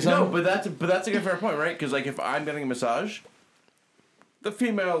But about to say something? No, but that's like a fair point, right? Because like if I'm getting a massage, the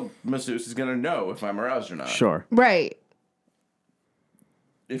female masseuse is gonna know if I'm aroused or not. Sure. Right.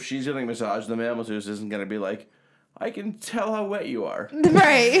 If she's getting a massage, the male masseuse isn't gonna be like, I can tell how wet you are.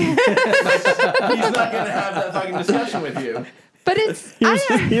 Right. He's not gonna have that fucking discussion with you. But it's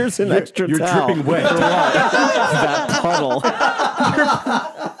Here's an extra You're towel. dripping wet. That puddle.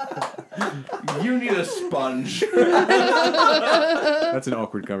 You need a sponge. That's an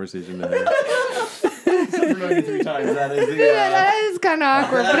awkward conversation to have. For knowing you 3 times, that is the. yeah, that is kind of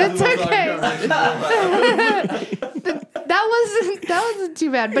awkward, but that it's is the most okay. awkward conversation we'll have. That wasn't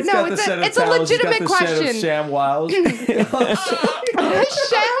too bad. But no, it's a legitimate question. Sam Wiles. Shamwell,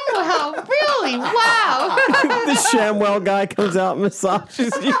 really? Wow. The ShamWell guy comes out and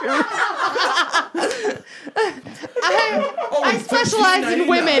massages you. I specialize in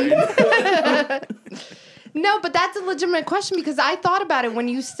women. No, but that's a legitimate question because I thought about it when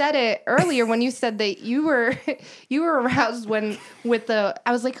you said it earlier. When you said that you were aroused I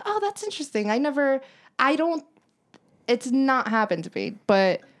was like, oh, that's interesting. It's not happened to me,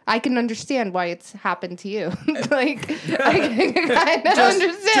 but I can understand why it's happened to you. Like, I can kind of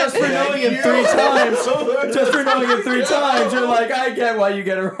understand. Just for knowing it 3 times. Just for knowing it 3 times, you're like, I get why you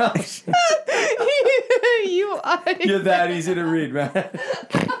get aroused. You are. You're that easy to read, man.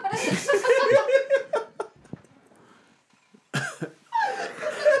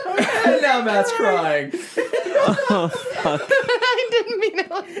 And now Matt's crying. I didn't mean it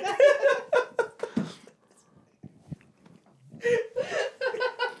like that.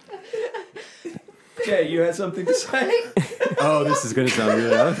 Jay, you had something to say? Oh, this is gonna sound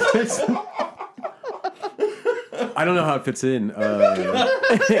really I don't know how it fits in.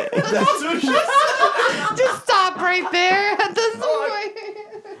 Just stop right there at this point.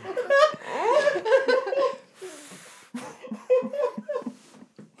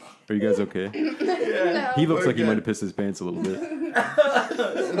 Are you guys okay? No. He looks We're like he good. might have pissed his pants a little bit.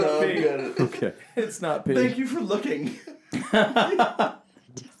 No, I'm good. Okay. It's not pee. Thank you for looking.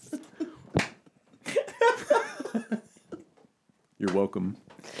 You're welcome.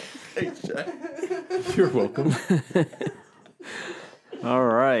 Thanks, Jack. You're welcome. All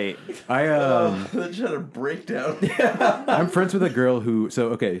right. I That just had a breakdown. I'm friends with a girl who. So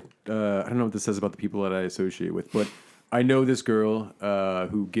okay, I don't know what this says about the people that I associate with, but I know this girl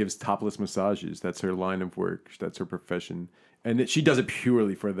who gives topless massages. That's her line of work. That's her profession, and she does it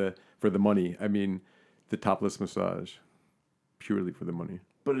purely for the money. I mean, the topless massage, purely for the money.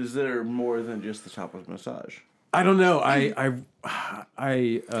 But is there more than just the topless massage? I don't know.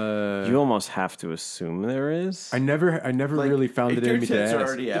 You almost have to assume there is. I never really found if it your in me to tits are ask.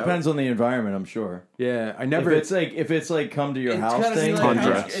 already out. Depends on the environment, I'm sure. Yeah, I If never. it's like come to your It's house gotta be thing. like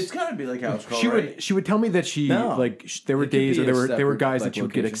Tundra. house- It's gotta be like house call, She right? would tell me that she No. there were It could days be or a there were separate, guys like, that you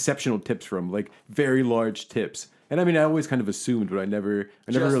would get location. exceptional tips from, like very large tips. And I mean, I always kind of assumed, but I never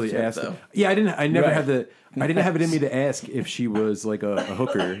Just really a tip, asked. though. Yeah, I never Right. had I didn't have it in me to ask if she was like a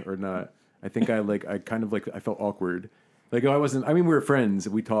hooker or not. I think I felt awkward. Like I wasn't. I mean, we were friends.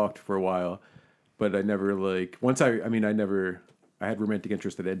 We talked for a while, but I never I had romantic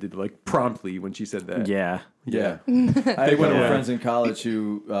interest that ended promptly when she said that. Yeah. Yeah. I had one of my Yeah. friends in college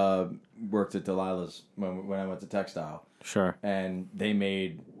who worked at Delilah's when I went to textile, Sure. and they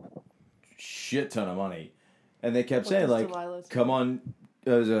made shit ton of money, and they kept saying does like, Delilah's "Come on." It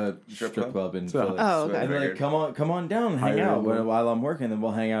was a Strip strip club in Philly. Oh, okay. And they're like, come on down and hang Higher out end. while I'm working, then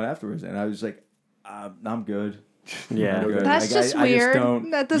we'll hang out afterwards. And I was like, I'm good. Yeah. I'm good. That's just I weird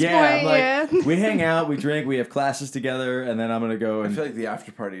don't- at this I'm point, like, yeah. we hang out, we drink, we have classes together, and then I'm gonna go I and feel like the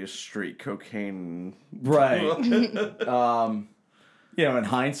after party is straight cocaine. right. In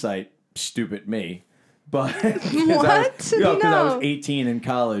hindsight, stupid me. But What? Because I was No. 18 in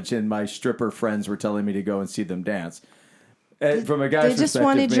college, and my stripper friends were telling me to go and see them dance. And from a guy's they just perspective,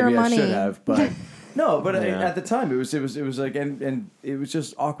 wanted maybe your I money. should have, but no. But Yeah. at the time, it was like, and it was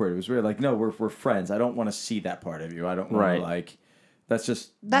just awkward. It was weird. Like, no, we're friends. I don't want to see that part of you. I don't want Right. to like. That's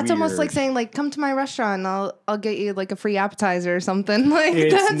just That's almost weird. like saying like, come to my restaurant. I'll get you like a free appetizer or something. Like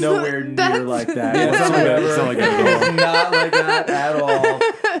It's that's nowhere near that's- like that. Yeah, it's not like that. It's not like that at all. It's not like that at all.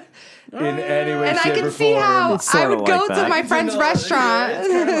 In any way, And I shape, can or see form. how It's I sorta would go like to that. my friend's restaurant. It's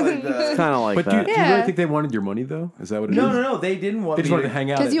kind of like that. Kind of like But do that. you Yeah. really think they wanted your money though? Is that what it is? No. They didn't want They just me wanted to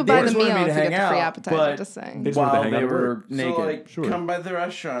hang out. Because you They buy the just wanted meal me if to you get hang the free out, appetizer. but Just saying. They just wanted to while hang they out at were work. naked. So like, Sure. come by the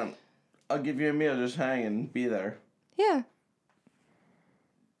restaurant. I'll give you a meal. Just hang and be there. Yeah.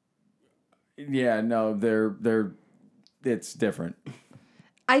 Yeah, no, they're it's different.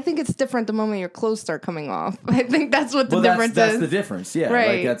 I think it's different the moment your clothes start coming off. I think that's what the Well, difference that's is. the difference. Yeah,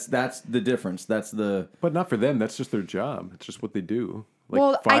 Right. like that's the difference. That's the But not for them. That's just their job. It's just what they do. Like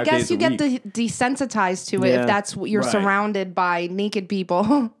Well, I 5 guess days you a get week. desensitized to it Yeah. if that's what you're Right. surrounded by naked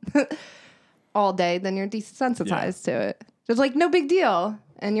people all day. Then you're desensitized to it. It's like no big deal,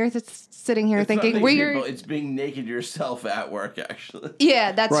 and you're sitting here It's not thinking, naked "We're people, it's being naked yourself at work. Actually.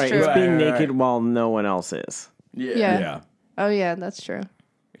 yeah, that's Right. true. It's being Right, naked right. while no one else is. Yeah. Yeah. Oh yeah, that's true.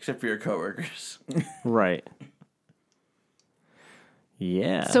 Except for your coworkers. Right.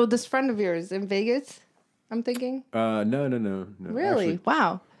 Yeah. So this friend of yours in Vegas, I'm thinking, No. really? Actually,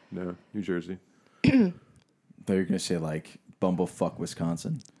 Wow. no, New Jersey. they're gonna say like bumblefuck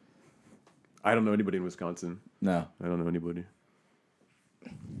Wisconsin. I don't know anybody in Wisconsin. No. I don't know anybody.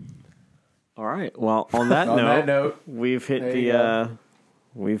 All right. Well, on that On note, that note, we've hit there you go.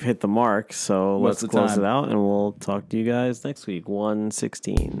 we've hit the mark. So What's let's the close time? it out, and we'll talk to you guys next week.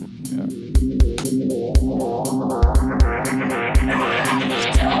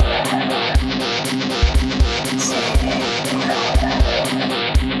 1:16.